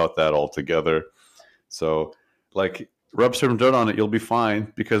forget about that altogether. So, like, rub some dirt on it, you'll be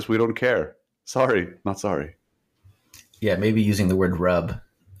fine because we don't care. Sorry, not sorry. Yeah, maybe using the word rub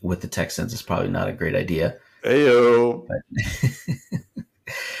with the Texans is probably not a great idea. Ayo.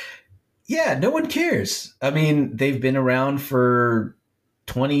 Yeah, no one cares. I mean, they've been around for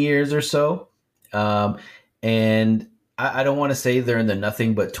 20 years or so. And I don't want to say they're in the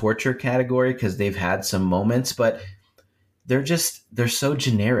nothing but torture category because they've had some moments, but they're so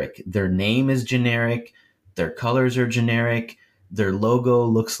generic. Their name is generic. Their colors are generic. Their logo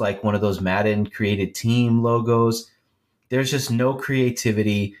looks like one of those Madden created team logos. There's just no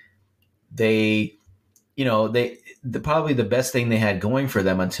creativity. They, probably the best thing they had going for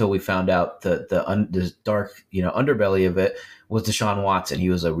them until we found out the dark, underbelly of it was Deshaun Watson. He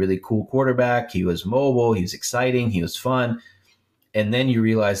was a really cool quarterback. He was mobile. He was exciting. He was fun. And then you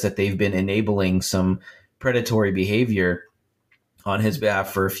realize that they've been enabling some predatory behavior on his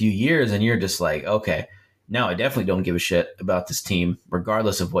behalf for a few years. And you're just like, okay, now I definitely don't give a shit about this team,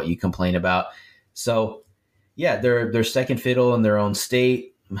 regardless of what you complain about. So yeah, they're second fiddle in their own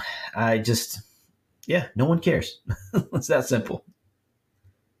state. No one cares. It's that simple.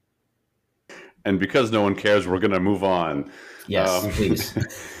 And because no one cares, we're going to move on. Yes, please.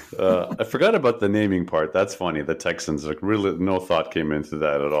 I forgot about the naming part. That's funny. The Texans, like, really, no thought came into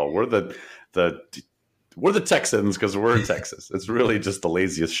that at all. We're the Texans because we're in Texas. It's really just the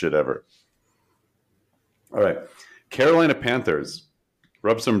laziest shit ever. All right, Carolina Panthers.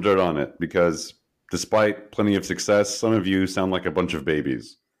 Rub some dirt on it because despite plenty of success, some of you sound like a bunch of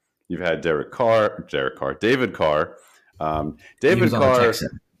babies. You've had David Carr. David Carr. David Carr.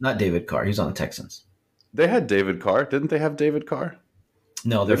 Not David Carr. He's on the Texans. They had David Carr. Didn't they have David Carr?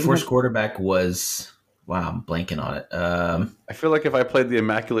 No, their first quarterback was... Wow, I'm blanking on it. I feel like if I played the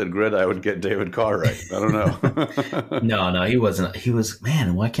Immaculate Grid, I would get David Carr right. I don't know. No, he wasn't. He was...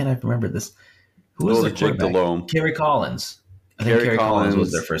 Man, why can't I remember this? Who was their Jake Delhomme. Kerry Collins. I think Kerry Collins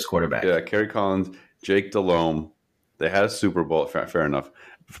was their first quarterback. Yeah, Kerry Collins, Jake Delhomme. They had a Super Bowl. Fair enough.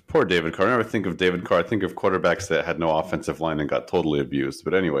 Poor David Carr. I never think of David Carr. I think of quarterbacks that had no offensive line and got totally abused.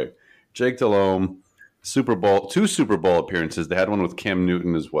 But anyway, Jake Delhomme, two Super Bowl appearances. They had one with Cam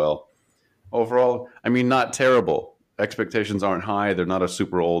Newton as well. Overall, I mean, not terrible. Expectations aren't high. They're not a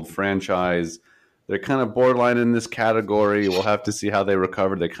super old franchise. They're kind of borderline in this category. We'll have to see how they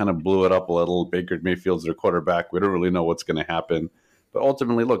recover. They kind of blew it up a little. Baker Mayfield's their quarterback. We don't really know what's going to happen. But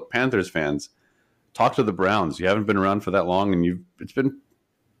ultimately, look, Panthers fans, talk to the Browns. You haven't been around for that long, and it's been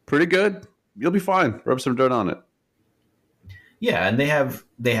pretty good. You'll be fine. Rub some dirt on it. Yeah, and they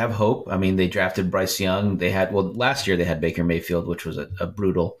have hope. I mean, they drafted Bryce Young. Last year they had Baker Mayfield, which was a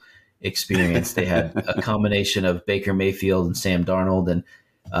brutal experience. They had a combination of Baker Mayfield and Sam Darnold and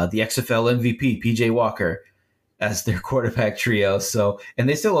the XFL MVP, PJ Walker, as their quarterback trio. So, and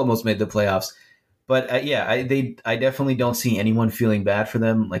they still almost made the playoffs. But I definitely don't see anyone feeling bad for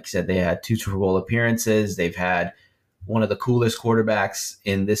them. Like I said, they had 2 Super Bowl appearances. They've had one of the coolest quarterbacks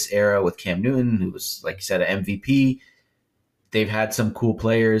in this era with Cam Newton, who was, like you said, an MVP. They've had some cool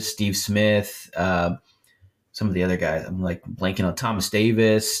players, Steve Smith, some of the other guys. I'm like blanking on Thomas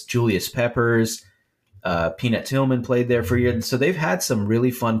Davis, Julius Peppers, Peanut Tillman played there for a year. So they've had some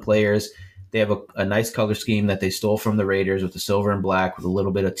really fun players. They have a nice color scheme that they stole from the Raiders with the silver and black with a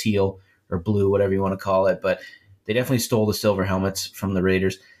little bit of teal or blue, whatever you want to call it. But they definitely stole the silver helmets from the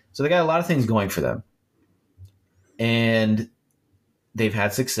Raiders. So they got a lot of things going for them. And they've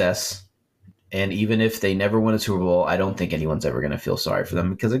had success. And even if they never win a Super Bowl, I don't think anyone's ever going to feel sorry for them.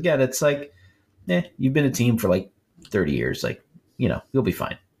 Because, again, it's like, you've been a team for like 30 years. Like, you'll be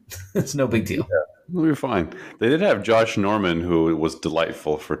fine. It's no big deal. Yeah, you'll be fine. They did have Josh Norman, who was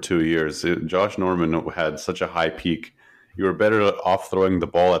delightful for 2 years. Josh Norman had such a high peak. You were better off throwing the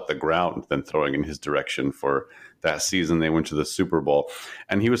ball at the ground than throwing in his direction for that season. They went to the Super Bowl.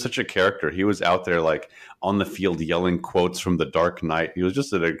 And he was such a character. He was out there like on the field yelling quotes from The Dark Knight. He was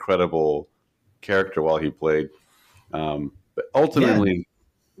just an incredible character while he played. But ultimately,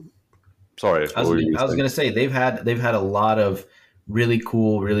 sorry. I was going to say they've had a lot of really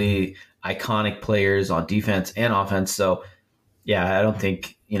cool, really iconic players on defense and offense. So, yeah, I don't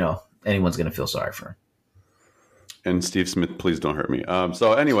think, anyone's going to feel sorry for him. And Steve Smith, please don't hurt me.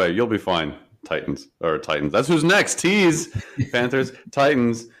 So anyway, you'll be fine. Titans. That's who's next. Tease. Panthers,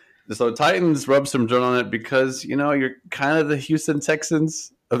 Titans. So Titans rub some dirt on it because, you're kind of the Houston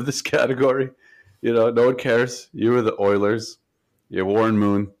Texans of this category. No one cares. You were the Oilers. Yeah, Warren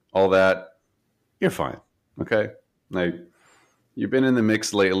Moon, all that. You're fine. Okay, like you've been in the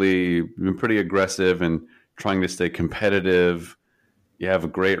mix lately. You've been pretty aggressive and trying to stay competitive. You have a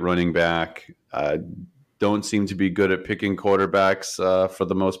great running back. Don't seem to be good at picking quarterbacks for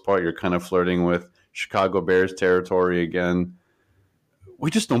the most part. You're kind of flirting with Chicago Bears territory again.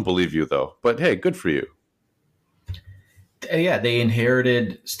 We just don't believe you, though. But hey, good for you. Yeah, they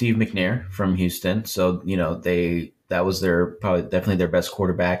inherited Steve McNair from Houston, so that was their probably definitely their best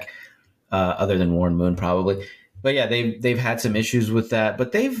quarterback, other than Warren Moon probably. But yeah, they've had some issues with that,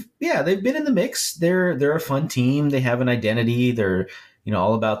 but they've been in the mix. They're a fun team. They have an identity. They're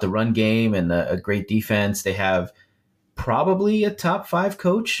all about the run game and a great defense. They have probably a top 5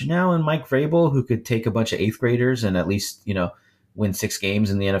 coach now in Mike Vrabel, who could take a bunch of 8th graders and at least win 6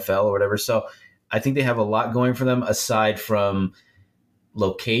 games in the NFL or whatever. So I think they have a lot going for them aside from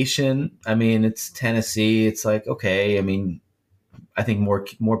location. I mean, it's Tennessee. It's like, okay. I mean, I think more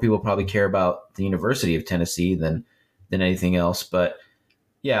people probably care about the University of Tennessee than anything else. But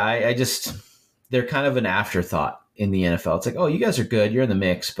yeah, I just they're kind of an afterthought in the NFL. It's like, oh, you guys are good. You're in the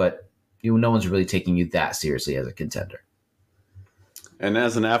mix, but no one's really taking you that seriously as a contender. And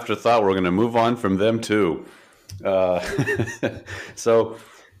as an afterthought, we're going to move on from them too. So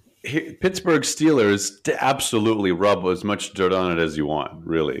Pittsburgh Steelers, to absolutely rub as much dirt on it as you want,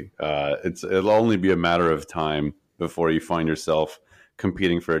 really. It'll only be a matter of time before you find yourself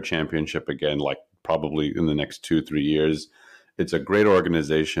competing for a championship again, like probably in the next 2-3 years. It's a great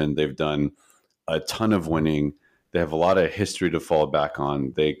organization. They've done a ton of winning. They have a lot of history to fall back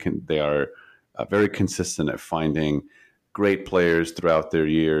on. They are very consistent at finding great players throughout their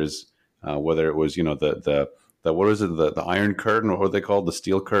years, whether it was the what was it, the Iron Curtain, what were they called, the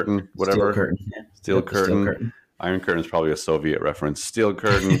Steel Curtain, whatever. Steel Curtain. Yeah. Steel Curtain. Steel Curtain. Iron Curtain is probably a Soviet reference. Steel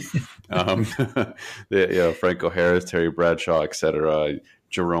Curtain. Franco Harris, Terry Bradshaw, etc.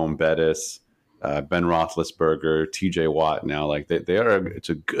 Jerome Bettis, Ben Roethlisberger, T.J. Watt. Now, like they are, it's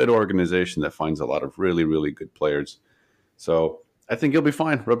a good organization that finds a lot of really, really good players. So I think you'll be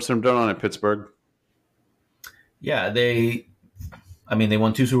fine. Rub some dirt on it, Pittsburgh. Yeah, they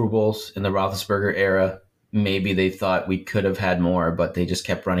won 2 Super Bowls in the Roethlisberger era. Maybe they thought we could have had more, but they just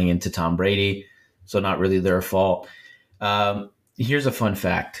kept running into Tom Brady. So not really their fault. Here's a fun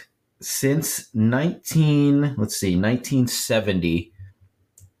fact. Since 1970,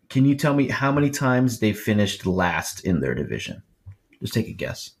 can you tell me how many times they finished last in their division? Just take a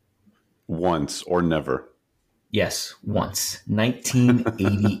guess. Once or never. Yes, once.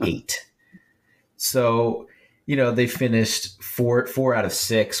 1988. So, they finished four out of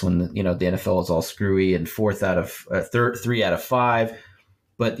 6 when the NFL was all screwy, and 3 out of 5.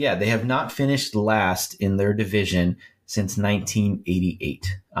 But yeah, they have not finished last in their division since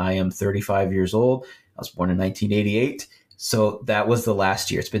 1988. I am 35 years old. I was born in 1988. So that was the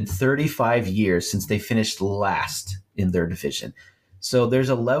last year. It's been 35 years since they finished last in their division. So there's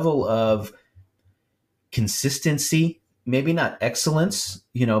a level of consistency, maybe not excellence,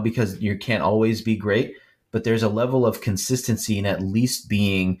 because you can't always be great, but there's a level of consistency in at least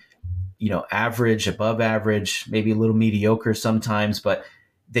being, average, above average, maybe a little mediocre sometimes, but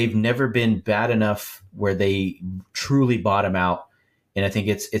they've never been bad enough where they truly bottom out. And I think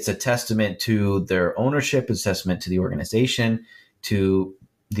it's a testament to their ownership, it's a testament to the organization, to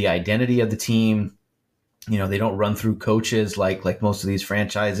the identity of the team. They don't run through coaches like most of these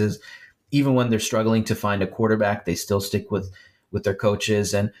franchises. Even when they're struggling to find a quarterback, they still stick with their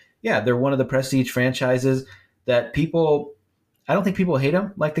coaches. And yeah, they're one of the prestige franchises that I don't think people hate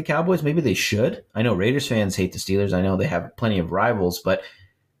them like the Cowboys. Maybe they should. I know Raiders fans hate the Steelers. I know they have plenty of rivals, but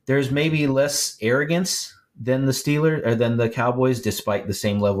there's maybe less arrogance than the Steelers or than the Cowboys, despite the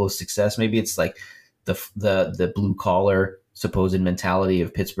same level of success. Maybe it's like the blue collar supposed mentality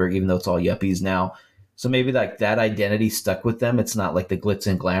of Pittsburgh, even though it's all yuppies now. So maybe like that identity stuck with them. It's not like the glitz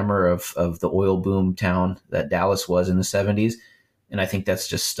and glamour of the oil boom town that Dallas was in the 70s. And I think that's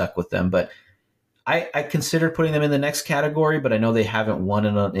just stuck with them. But I considered putting them in the next category, but I know they haven't won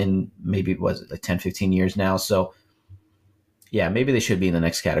in maybe, was it like 10, 15 years now. So yeah, maybe they should be in the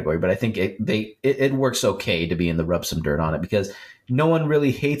next category, but I think it works okay to be in the rub some dirt on it because no one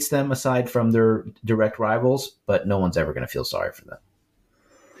really hates them aside from their direct rivals, but no one's ever going to feel sorry for them.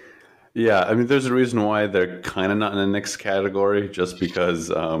 Yeah, I mean, there's a reason why they're kind of not in the next category, just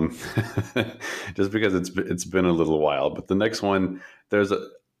because it's been a little while. But the next one, there's a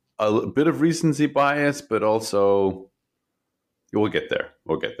bit of recency bias, but also we'll get there.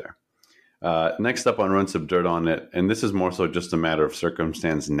 We'll get there. Next up on Run Some Dirt on It, and this is more so just a matter of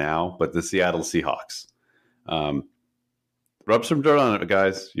circumstance now, but the Seattle Seahawks. Rub some dirt on it,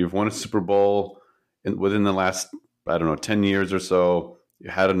 guys. You've won a Super Bowl within the last I don't know, 10 years or so. You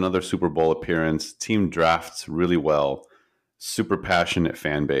had another Super Bowl appearance. Team drafts really well. Super passionate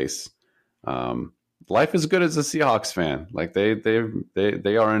fan base. Um, Life is good as a Seahawks fan. Like they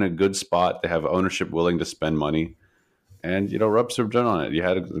are in a good spot. They have ownership willing to spend money, and rub some dirt on it. You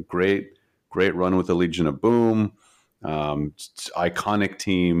had a great run with the Legion of Boom, iconic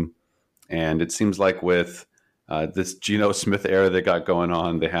team, and it seems like with this Geno Smith era they got going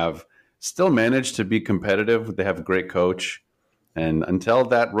on, they have still managed to be competitive. They have a great coach, and until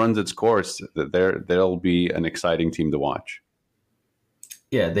that runs its course, they'll be an exciting team to watch.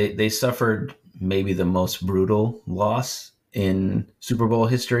 Yeah, they suffered maybe the most brutal loss in Super Bowl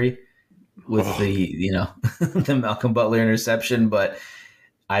history with Oh, the Malcolm Butler interception, but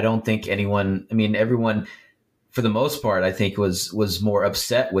I don't think anyone, I mean everyone for the most part I think was more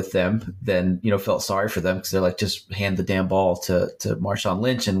upset with them than, felt sorry for them because they're like, just hand the damn ball to Marshawn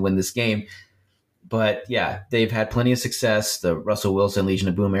Lynch and win this game. But yeah, they've had plenty of success, the Russell Wilson, Legion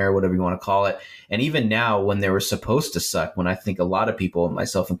of Boom era, whatever you want to call it. And even now, when they were supposed to suck, when I think a lot of people,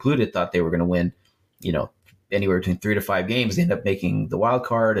 myself included, thought they were going to win, you know, anywhere between 3 to 5 games, they end up making the wild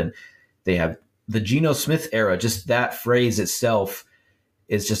card. And they have the Geno Smith era. Just that phrase itself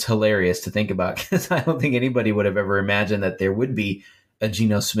is just hilarious to think about, because I don't think anybody would have ever imagined that there would be a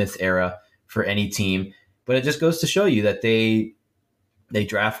Geno Smith era for any team. But it just goes to show you that they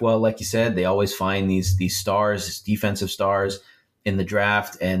draft well, like you said. They always find these stars, these defensive stars in the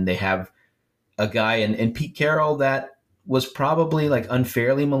draft, and they have a guy in Pete Carroll that was probably like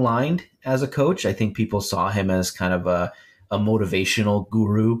unfairly maligned as a coach. I think people saw him as kind of a motivational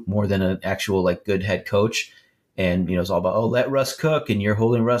guru more than an actual like good head coach. And it's all about, oh, let Russ cook, and you're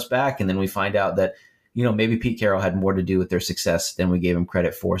holding Russ back. And then we find out that maybe Pete Carroll had more to do with their success than we gave him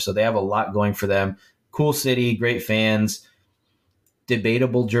credit for. So they have a lot going for them. Cool city, great fans,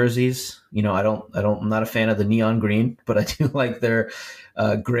 debatable jerseys. I'm not a fan of the neon green, but I do like their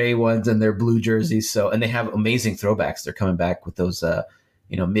gray ones and their blue jerseys. So, and they have amazing throwbacks. They're coming back with those,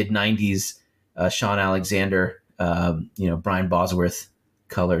 mid '90s Sean Alexander, Brian Bosworth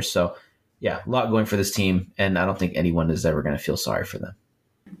colors. So, yeah, a lot going for this team, and I don't think anyone is ever going to feel sorry for them.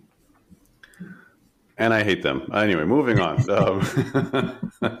 and I hate them. Anyway, moving on.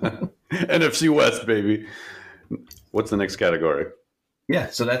 NFC West, baby. What's the next category? Yeah,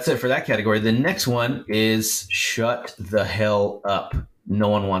 so that's it for that category. The next one is shut the hell up. No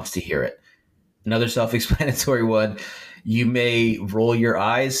one wants to hear it. Another self-explanatory one. You may roll your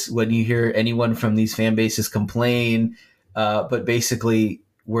eyes when you hear anyone from these fan bases complain, but basically,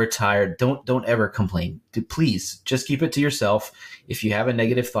 we're tired. Don't ever complain. Please, just keep it to yourself. If you have a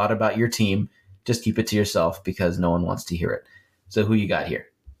negative thought about your team, just keep it to yourself, because no one wants to hear it. So who you got here?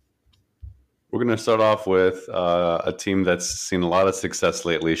 We're going to start off with a team that's seen a lot of success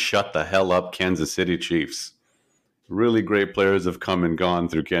lately. Shut the hell up, Kansas City Chiefs. Really great players have come and gone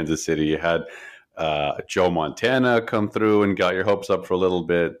through Kansas City. You had Joe Montana come through and got your hopes up for a little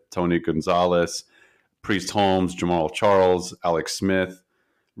bit. Tony Gonzalez, Priest Holmes, Jamal Charles, Alex Smith.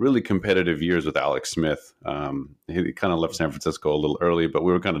 Really competitive years with Alex Smith. He kind of left San Francisco a little early, but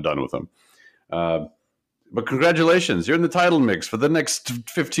we were kind of done with him. But congratulations, you're in the title mix for the next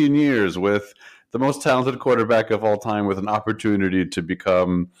 15 years with the most talented quarterback of all time, with an opportunity to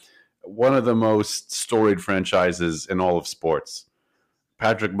become one of the most storied franchises in all of sports.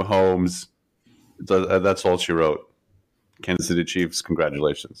 Patrick Mahomes, that's all she wrote. Kansas City Chiefs,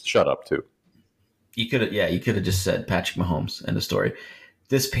 congratulations. Shut up, too. You could have just said Patrick Mahomes, end of story.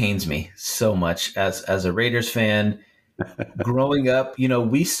 This pains me so much as a Raiders fan. Growing up,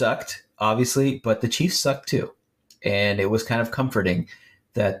 we sucked, obviously, but the Chiefs sucked too. And it was kind of comforting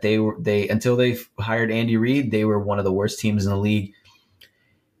that they until they hired Andy Reid, they were one of the worst teams in the league.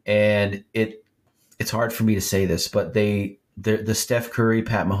 And it's hard for me to say this, but the Steph Curry,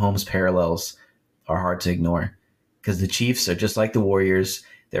 Pat Mahomes parallels are hard to ignore, because the Chiefs are just like the Warriors.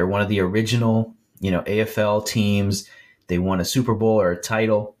 They're one of the original, AFL teams. They won a Super Bowl or a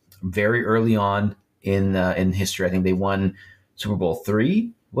title very early on in history. I think they won Super Bowl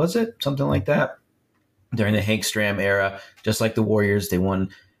III, was it? Something like that. During the Hank Stram era, just like the Warriors, they won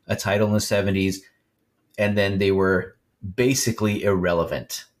a title in the 70s, and then they were basically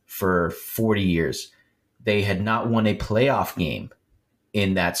irrelevant for 40 years. They had not won a playoff game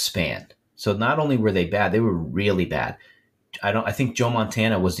in that span. So not only were they bad, they were really bad. I think Joe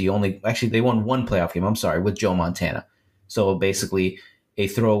Montana was the only, actually they won one playoff game, I'm sorry, with Joe Montana. So basically a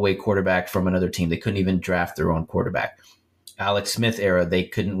throwaway quarterback from another team. They couldn't even draft their own quarterback. Alex Smith era, they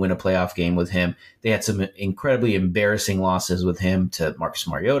couldn't win a playoff game with him. They had some incredibly embarrassing losses with him to Marcus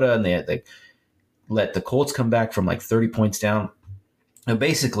Mariota, and they let the Colts come back from like 30 points down. And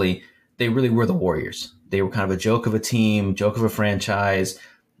basically, they really were the Warriors. They were kind of a joke of a team, joke of a franchise,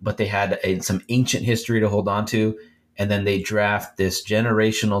 but they had some ancient history to hold on to. And then they draft this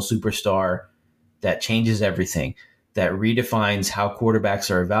generational superstar that changes everything, that redefines how quarterbacks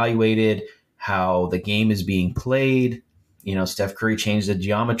are evaluated, how the game is being played. Steph Curry changed the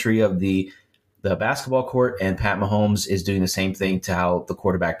geometry of the basketball court, and Pat Mahomes is doing the same thing to how the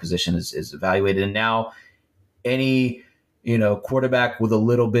quarterback position is evaluated. And now any quarterback with a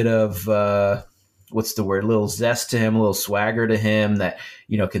little bit of what's the word, a little zest to him, a little swagger to him that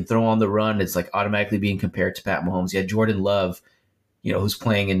can throw on the run, it's like automatically being compared to Pat Mahomes. Yeah, Jordan Love, who's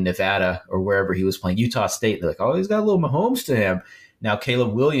playing in Nevada or wherever he was playing, Utah State. They're like, oh, he's got a little Mahomes to him. Now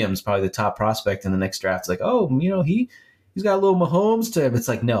Caleb Williams, probably the top prospect in the next draft, is like, oh, he's got a little Mahomes to him. It's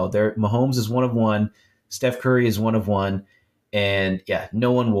like, no, Mahomes is one of one. Steph Curry is one of one. And yeah,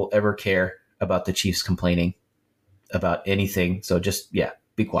 no one will ever care about the Chiefs complaining about anything. So just,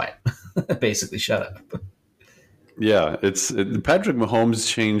 be quiet. Basically, shut up. Yeah, Patrick Mahomes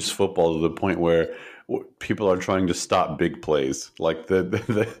changed football to the point where people are trying to stop big plays. Like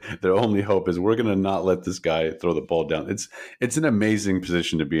their only hope is we're going to not let this guy throw the ball down. It's an amazing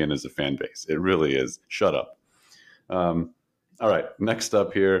position to be in as a fan base. It really is. Shut up. All right, next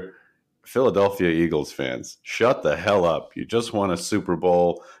up here, Philadelphia Eagles fans. Shut the hell up. You just won a Super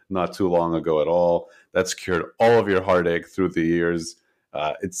Bowl not too long ago at all. That's cured all of your heartache through the years.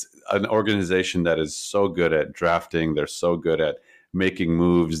 It's an organization that is so good at drafting. They're so good at making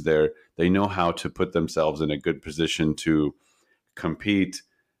moves. They know how to put themselves in a good position to compete.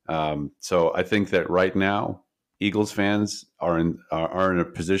 So I think that right now, Eagles fans are in a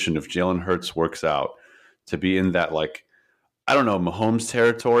position, if Jalen Hurts works out, to be in that, like, I don't know, Mahomes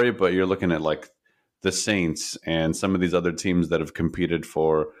territory, but you're looking at like the Saints and some of these other teams that have competed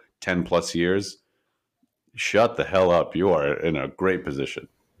for 10 plus years. Shut the hell up. You are in a great position.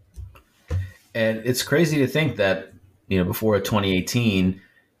 And it's crazy to think that, before 2018,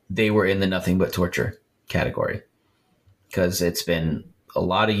 they were in the nothing but torture category, because it's been a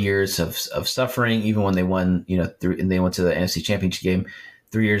lot of years of suffering, even when they won, and they went to the NFC Championship game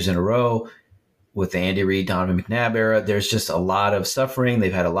 3 years in a row with the Andy Reid, Donovan McNabb era. There's just a lot of suffering.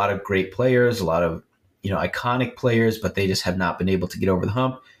 They've had a lot of great players, a lot of, iconic players, but they just have not been able to get over the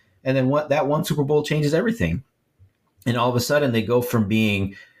hump. And then that one Super Bowl changes everything. And all of a sudden they go from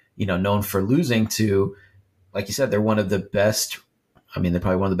being, known for losing to, like you said, they're one of the best. I mean, they're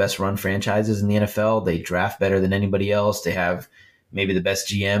probably one of the best run franchises in the NFL. They draft better than anybody else. They have maybe the best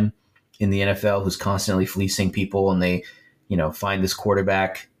GM in the NFL who's constantly fleecing people, and they, find this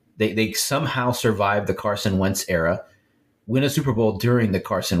quarterback. They somehow survive the Carson Wentz era, win a Super Bowl during the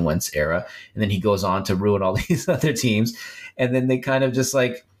Carson Wentz era, and then he goes on to ruin all these other teams. And then they kind of just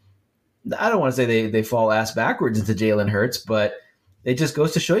like, I don't want to say they fall ass backwards into Jalen Hurts, but it just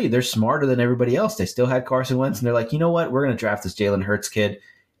goes to show you they're smarter than everybody else. They still had Carson Wentz, and they're like, you know what? We're going to draft this Jalen Hurts kid,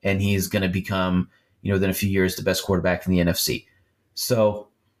 and he's going to become, within a few years, the best quarterback in the NFC. So,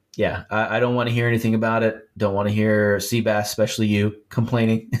 yeah, I don't want to hear anything about it. Don't want to hear Seabass, especially you,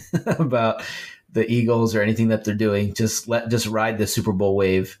 complaining about the Eagles or anything that they're doing. Just ride the Super Bowl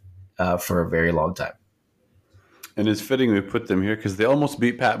wave for a very long time. And it's fitting we put them here because they almost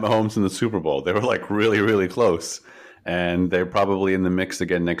beat Pat Mahomes in the Super Bowl. They were like really, really close. And they're probably in the mix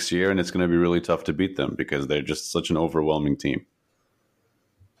again next year. And it's going to be really tough to beat them because they're just such an overwhelming team.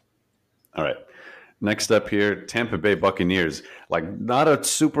 All right. Next up here, Tampa Bay Buccaneers. Like, not a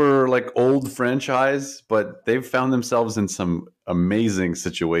super like old franchise, but they've found themselves in some amazing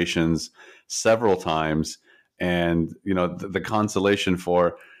situations several times. And, the consolation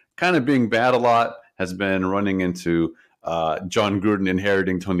for kind of being bad a lot has been running into John Gruden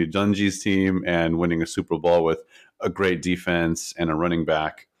inheriting Tony Dungy's team and winning a Super Bowl with a great defense and a running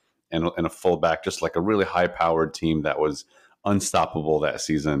back and a fullback, just like a really high-powered team that was unstoppable that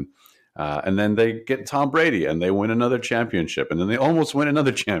season. And then they get Tom Brady and they win another championship, and then they almost win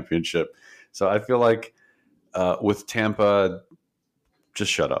another championship. So I feel like with Tampa, just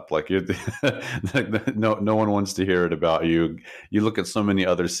shut up. Like no one wants to hear it about you. You look at so many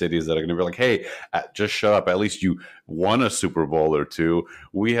other cities that are going to be like, hey, just shut up. At least you won a Super Bowl or two.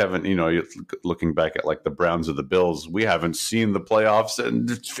 We haven't, looking back at like the Browns or the Bills, we haven't seen the playoffs in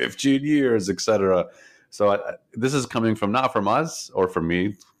 15 years, etc. So this is coming from not from us or from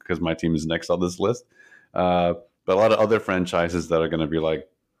me, because my team is next on this list. But a lot of other franchises that are going to be like,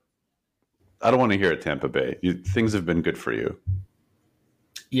 I don't want to hear it, Tampa Bay. Things have been good for you.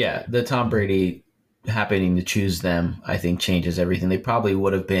 Yeah, the Tom Brady happening to choose them, I think, changes everything. They probably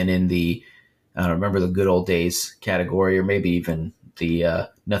would have been in the, I don't remember, the good old days category, or maybe even the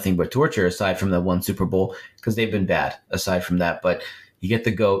nothing but torture aside from the one Super Bowl, because they've been bad aside from that. But You get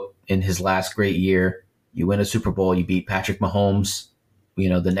the GOAT in his last great year. You win a Super Bowl. You beat Patrick Mahomes,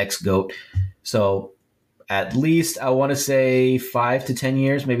 the next GOAT. So at least I want to say 5 to 10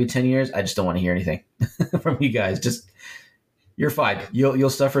 years, maybe 10 years. I just don't want to hear anything from you guys. Just you're fine. You'll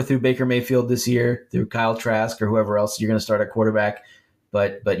suffer through Baker Mayfield this year, through Kyle Trask or whoever else you're going to start at quarterback,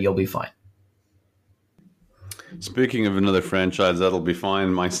 but you'll be fine. Speaking of another franchise that'll be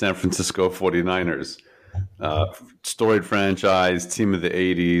fine, my San Francisco 49ers. Storied franchise, team of the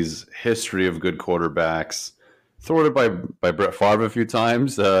 80s, history of good quarterbacks, thwarted by Brett Favre a few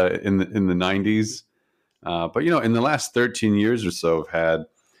times in the 90s. But, in the last 13 years or so, have had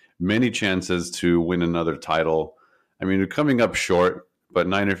many chances to win another title. I mean, they're coming up short, but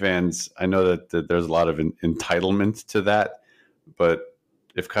Niner fans, I know that there's a lot of entitlement to that. But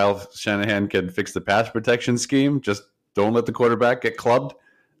if Kyle Shanahan can fix the pass protection scheme, just don't let the quarterback get clubbed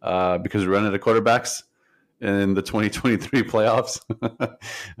because we're running out of quarterbacks in the 2023 playoffs.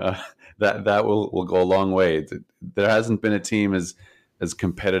 That will go a long way. There hasn't been a team as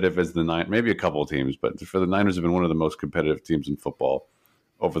competitive as the Niners, maybe a couple of teams, but for the Niners have been one of the most competitive teams in football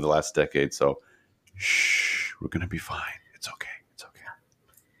over the last decade. So, we're going to be fine. It's okay. It's okay.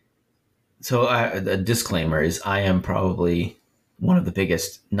 So a disclaimer is I am probably one of the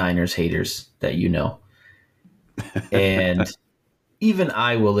biggest Niners haters that you know. And even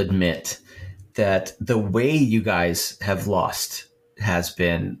I will admit that the way you guys have lost has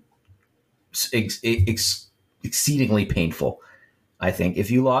been exceedingly painful. I think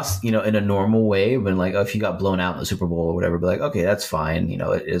if you lost, in a normal way, when like, if you got blown out in the Super Bowl or whatever, be like, okay, that's fine.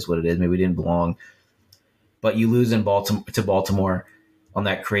 It is what it is. Maybe we didn't belong. But you lose in Baltimore on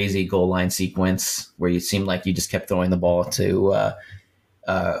that crazy goal line sequence where you seemed like you just kept throwing the ball to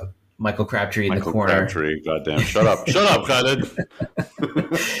Michael Crabtree in the corner. Crabtree, goddamn! Shut up, Khaled.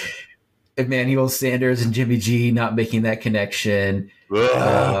 Emmanuel Sanders and Jimmy G not making that connection. Who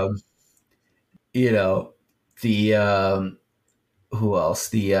else?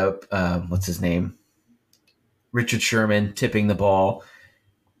 What's his name? Richard Sherman tipping the ball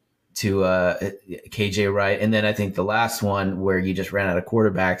to KJ Wright. And then I think the last one where you just ran out of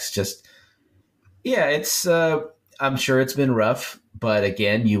quarterbacks, it's I'm sure it's been rough, but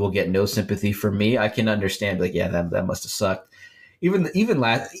again, you will get no sympathy from me. I can understand, that must have sucked. Even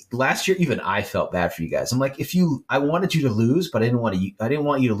last year, even I felt bad for you guys. I'm like, I wanted you to lose, but I didn't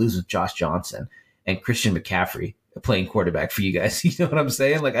want you to lose with Josh Johnson and Christian McCaffrey playing quarterback for you guys. You know what I'm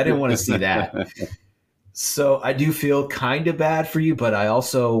saying? Like, I didn't want to see that. So I do feel kind of bad for you, but I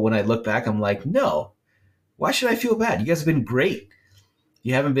also, when I look back, I'm like, no, why should I feel bad? You guys have been great.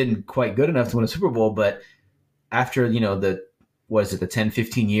 You haven't been quite good enough to win a Super Bowl, but after, the 10,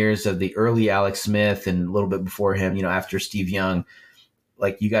 15 years of the early Alex Smith and a little bit before him, after Steve Young,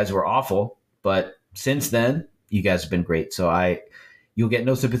 like, you guys were awful, but since then you guys have been great. So you'll get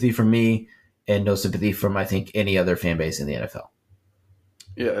no sympathy from me and no sympathy from, I think, any other fan base in the NFL.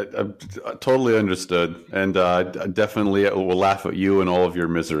 Yeah, I totally understood, and definitely will laugh at you and all of your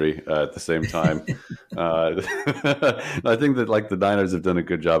misery at the same time. I think that the Niners have done a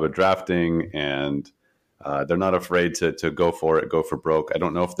good job of drafting, and they're not afraid to go for it, go for broke. I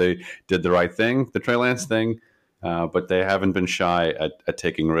don't know if they did the right thing, the Trey Lance thing, but they haven't been shy at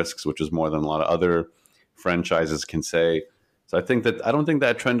taking risks, which is more than a lot of other franchises can say. So I don't think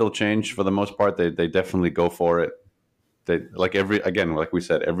that trend will change for the most part. They definitely go for it. They like we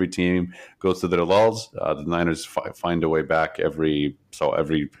said, every team goes through their lulls. The Niners find a way back every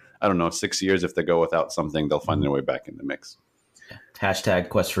 6 years. If they go without something, they'll find their way back in the mix. Hashtag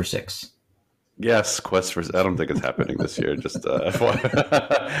Quest for Six. Yes, Quest for. I don't think it's happening this year. Just I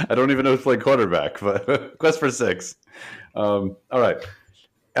don't even know who's playing quarterback, but Quest for Six. All right,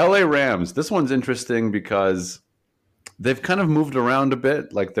 L.A. Rams. This one's interesting because they've kind of moved around a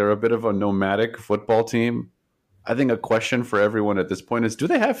bit. Like, they're a bit of a nomadic football team. I think a question for everyone at this point is, do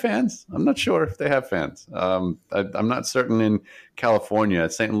they have fans? I'm not sure if they have fans. I'm not certain in California.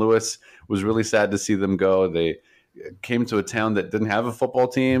 St. Louis was really sad to see them go. They came to a town that didn't have a football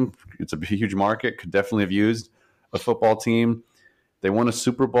team. It's a huge market, could definitely have used a football team. They won a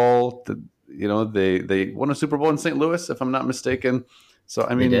Super Bowl. They won a Super Bowl in St. Louis, if I'm not mistaken. So,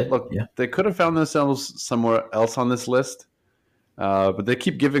 I mean, They could have found themselves somewhere else on this list. But they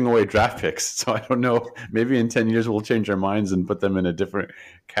keep giving away draft picks. So I don't know. Maybe in 10 years we'll change our minds and put them in a different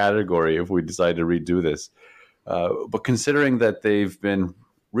category if we decide to redo this. But considering that they've been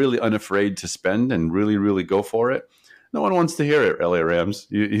really unafraid to spend and really, really go for it, no one wants to hear it, LA Rams.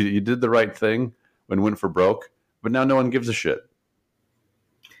 You did the right thing when went for broke, but now no one gives a shit.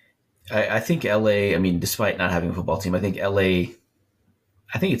 I think LA, I mean, despite not having a football team, I think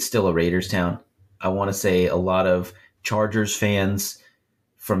it's still a Raiders town. I want to say a lot of Chargers fans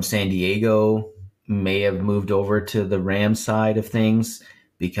from San Diego may have moved over to the Rams side of things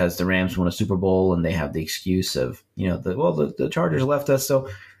because the Rams won a Super Bowl and they have the excuse of, the Chargers left us. So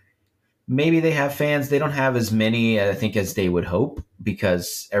maybe they have fans. They don't have as many, I think, as they would hope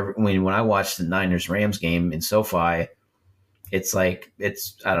because when I watched the Niners Rams game in SoFi, it's I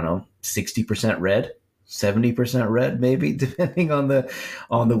don't know, 60% red, 70% red, maybe depending on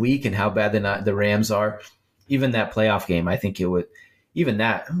the week and how bad the Rams are. Even that playoff game, I think it would, even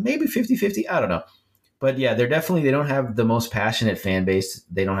that maybe 50-50. I don't know. But yeah, they don't have the most passionate fan base.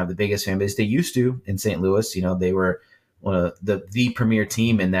 They don't have the biggest fan base. They used to in St. Louis. They were one of the premier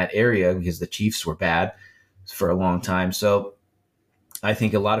team in that area because the Chiefs were bad for a long time. So I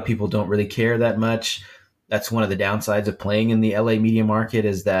think a lot of people don't really care that much. That's one of the downsides of playing in the LA media market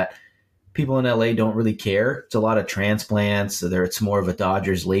is that people in LA don't really care. It's a lot of transplants. So it's more of a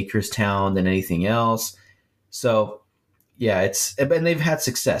Dodgers Lakers town than anything else. So yeah, and they've had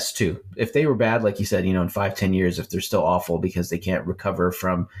success too. If they were bad, like you said, in 5-10 years, if they're still awful because they can't recover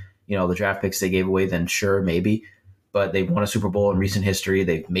from, the draft picks they gave away, then sure, maybe. But they've won a Super Bowl in recent history.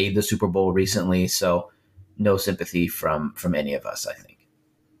 They've made the Super Bowl recently. So no sympathy from any of us, I think.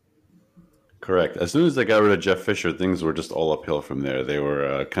 Correct. As soon as they got rid of Jeff Fisher, things were just all uphill from there. They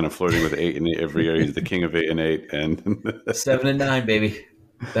were kind of flirting with 8-8 every year. He's the king of 8-8, and 7-9, baby.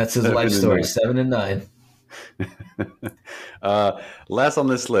 That's his life story. 7-9. Last on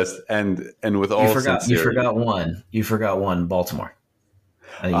this list, and with all sincerity, you forgot one. Baltimore.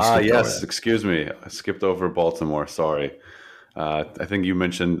 Yes. Excuse me, I skipped over Baltimore. Sorry. I think you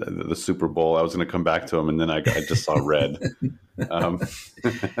mentioned the Super Bowl. I was going to come back to him, and then I just saw red. The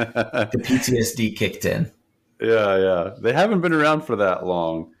PTSD kicked in. Yeah. They haven't been around for that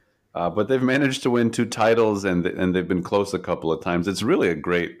long, but they've managed to win 2 titles, and they've been close a couple of times. It's really a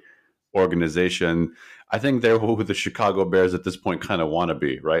great organization. I think they're who the Chicago Bears at this point kind of want to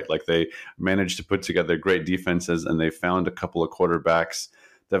be, right? Like they managed to put together great defenses, and they found a couple of quarterbacks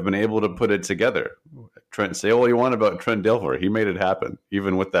that have been able to put it together. Trent, say all you want about Trent Dilfer. He made it happen,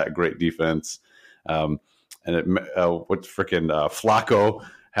 even with that great defense. Flacco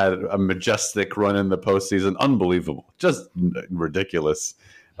had a majestic run in the postseason. Unbelievable. Just ridiculous.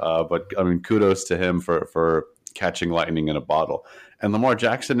 But I mean, kudos to him for catching lightning in a bottle. And Lamar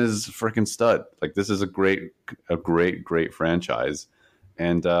Jackson is a freaking stud. Like, this is a great franchise.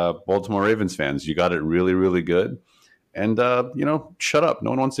 And Baltimore Ravens fans, you got it really, really good. And, shut up. No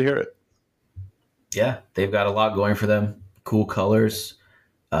one wants to hear it. Yeah, they've got a lot going for them. Cool colors,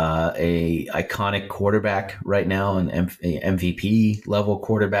 a iconic quarterback right now, an MVP level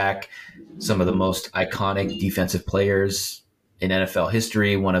quarterback, some of the most iconic defensive players in NFL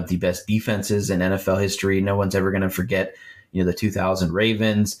history, one of the best defenses in NFL history. No one's ever going to forget, the 2000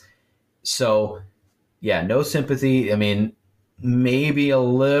 Ravens. So, yeah, no sympathy. I mean, maybe a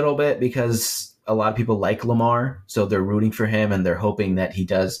little bit because a lot of people like Lamar, so they're rooting for him and they're hoping that he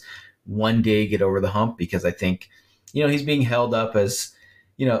does one day get over the hump because I think, he's being held up as,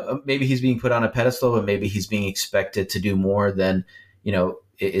 maybe he's being put on a pedestal, but maybe he's being expected to do more than,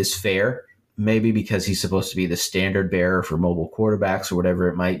 is fair. Maybe because he's supposed to be the standard bearer for mobile quarterbacks or whatever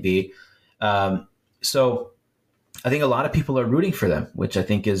it might be. So I think a lot of people are rooting for them, which I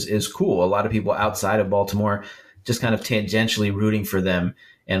think is cool. A lot of people outside of Baltimore just kind of tangentially rooting for them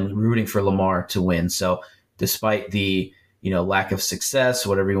and rooting for Lamar to win. So despite the, lack of success,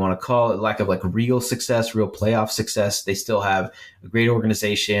 whatever you want to call it, lack of like real success, real playoff success, they still have a great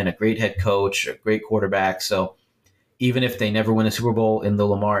organization, a great head coach, a great quarterback. So even if they never win a Super Bowl in the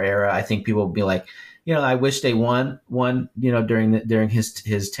Lamar era, I think people will be like, I wish they won, during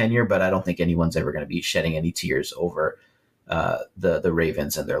his tenure, but I don't think anyone's ever going to be shedding any tears over the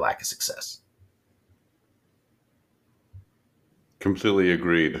Ravens and their lack of success. Completely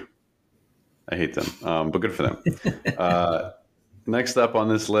agreed. I hate them, but good for them. Next up on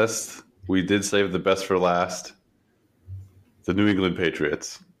this list, we did save the best for last, the New England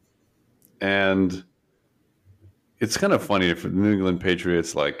Patriots. And it's kind of funny for the New England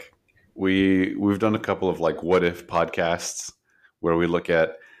Patriots, like we've done a couple of like what if podcasts where we look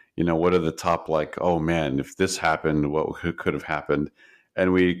at, what are the top, like, oh man, if this happened, what could have happened?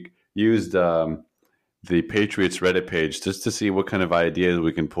 And we used the Patriots Reddit page just to see what kind of ideas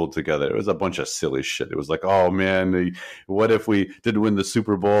we can pull together. It was a bunch of silly shit. It was like, oh man, what if we didn't win the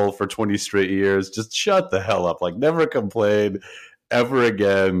Super Bowl for 20 straight years? Just shut the hell up. Like, never complain ever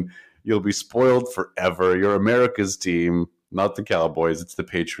again. You'll be spoiled forever. You're America's team, not the Cowboys. It's the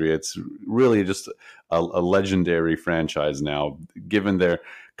Patriots. Really just a legendary franchise now, given their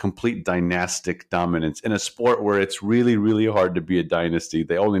complete dynastic dominance in a sport where it's really, really hard to be a dynasty.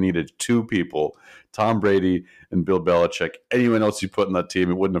 They only needed two people, Tom Brady and Bill Belichick. Anyone else you put in that team,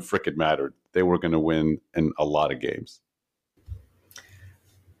 it wouldn't have frickin' mattered. They were going to win in a lot of games.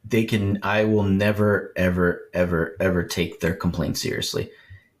 I will never, ever, ever, ever take their complaint seriously.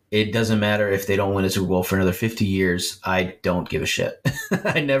 It doesn't matter if they don't win a Super Bowl for another 50 years. I don't give a shit.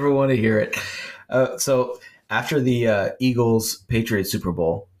 I never want to hear it. So after the Eagles-Patriots Super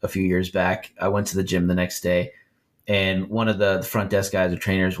Bowl a few years back, I went to the gym the next day, and one of the front desk guys or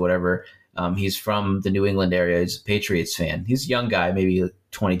trainers, whatever, he's from the New England area. He's a Patriots fan. He's a young guy, maybe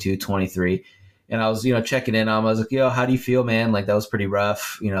 22, 23. And I was, checking in on him. I was like, yo, how do you feel, man? Like, that was pretty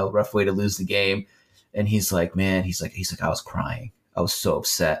rough, rough way to lose the game. And he's like, man, he's like, I was crying. I was so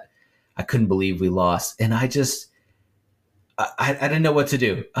upset. I couldn't believe we lost. And I didn't know what to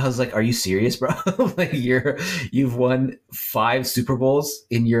do. I was like, are you serious, bro? Like, you've won 5 Super Bowls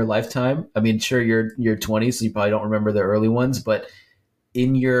in your lifetime. I mean, sure, you're 20, so you probably don't remember the early ones, but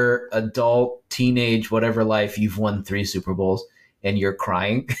in your adult, teenage, whatever life, you've won 3 Super Bowls and you're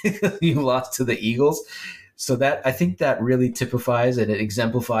crying. You lost to the Eagles. So I think that really typifies and it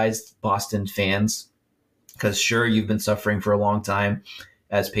exemplifies Boston fans. Because sure, you've been suffering for a long time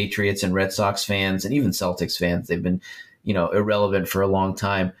as Patriots and Red Sox fans and even Celtics fans. They've been, irrelevant for a long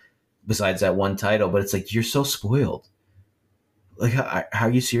time besides that one title. But it's like, you're so spoiled. Like, how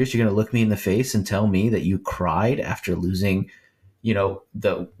are you serious? You're going to look me in the face and tell me that you cried after losing,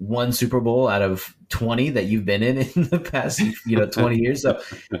 the one Super Bowl out of 20 that you've been in the past, 20 years. So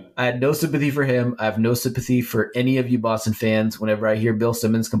I had no sympathy for him. I have no sympathy for any of you Boston fans. Whenever I hear Bill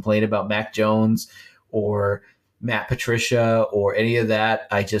Simmons complain about Mac Jones or Matt Patricia or any of that,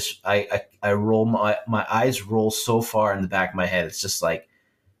 I roll my eyes roll so far in the back of my head. It's just like,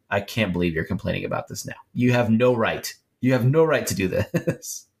 I can't believe you're complaining about this now. You have no right. You have no right to do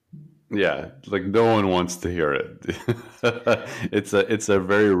this. Yeah, like no one wants to hear it. It's a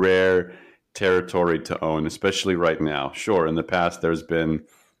very rare territory to own, especially right now. Sure, in the past there's been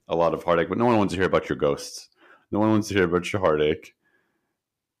a lot of heartache, but no one wants to hear about your ghosts. No one wants to hear about your heartache.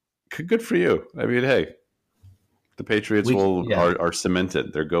 Good for you. I mean, hey, the Patriots are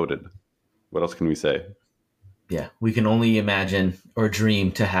cemented. They're goated. What else can we say? Yeah, we can only imagine or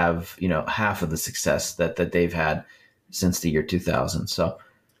dream to have, half of the success that they've had since the year 2000. So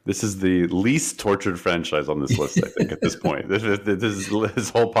this is the least tortured franchise on this list, I think, at this point. This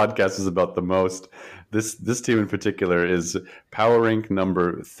whole podcast is about the most. This team in particular is power rank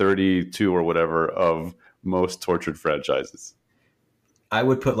number 32 or whatever of most tortured franchises. I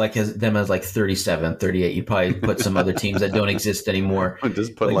would put them as 37, 38. You'd probably put some other teams that don't exist anymore.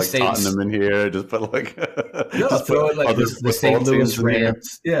 Just put Tottenham in here. Just put throw in the St. Louis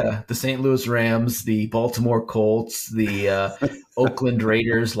Rams. Yeah, the St. Louis Rams, the Baltimore Colts, the Oakland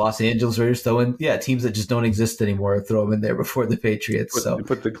Raiders, Los Angeles Raiders. Throw in teams that just don't exist anymore. Throw them in there before the Patriots.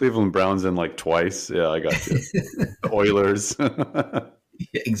 Put the Cleveland Browns in twice. Yeah, I got you. The Oilers.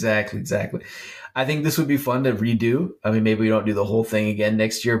 Yeah, exactly. I think this would be fun to redo. I mean, maybe we don't do the whole thing again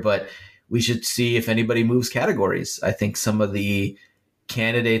next year, but we should see if anybody moves categories. I think some of the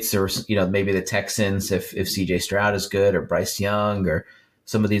candidates or, maybe the Texans, if CJ Stroud is good or Bryce Young or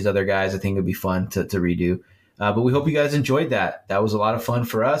some of these other guys, I think it would be fun to redo. But we hope you guys enjoyed that. That was a lot of fun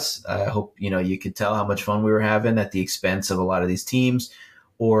for us. I hope, you could tell how much fun we were having at the expense of a lot of these teams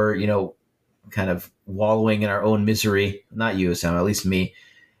or, kind of wallowing in our own misery. Not you, Sam, at least me.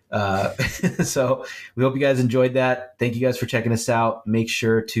 So we hope you guys enjoyed that. Thank you guys for checking us out. Make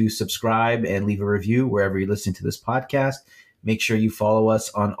sure to subscribe and leave a review wherever you listen to this podcast. Make sure you follow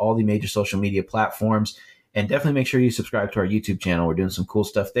us on all the major social media platforms and definitely make sure you subscribe to our YouTube channel. We're doing some cool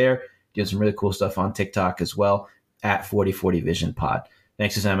stuff there, doing some really cool stuff on TikTok as well at 4040 Vision Pod.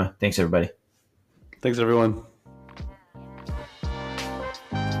 Thanks, Osama. Thanks, everybody. Thanks, everyone.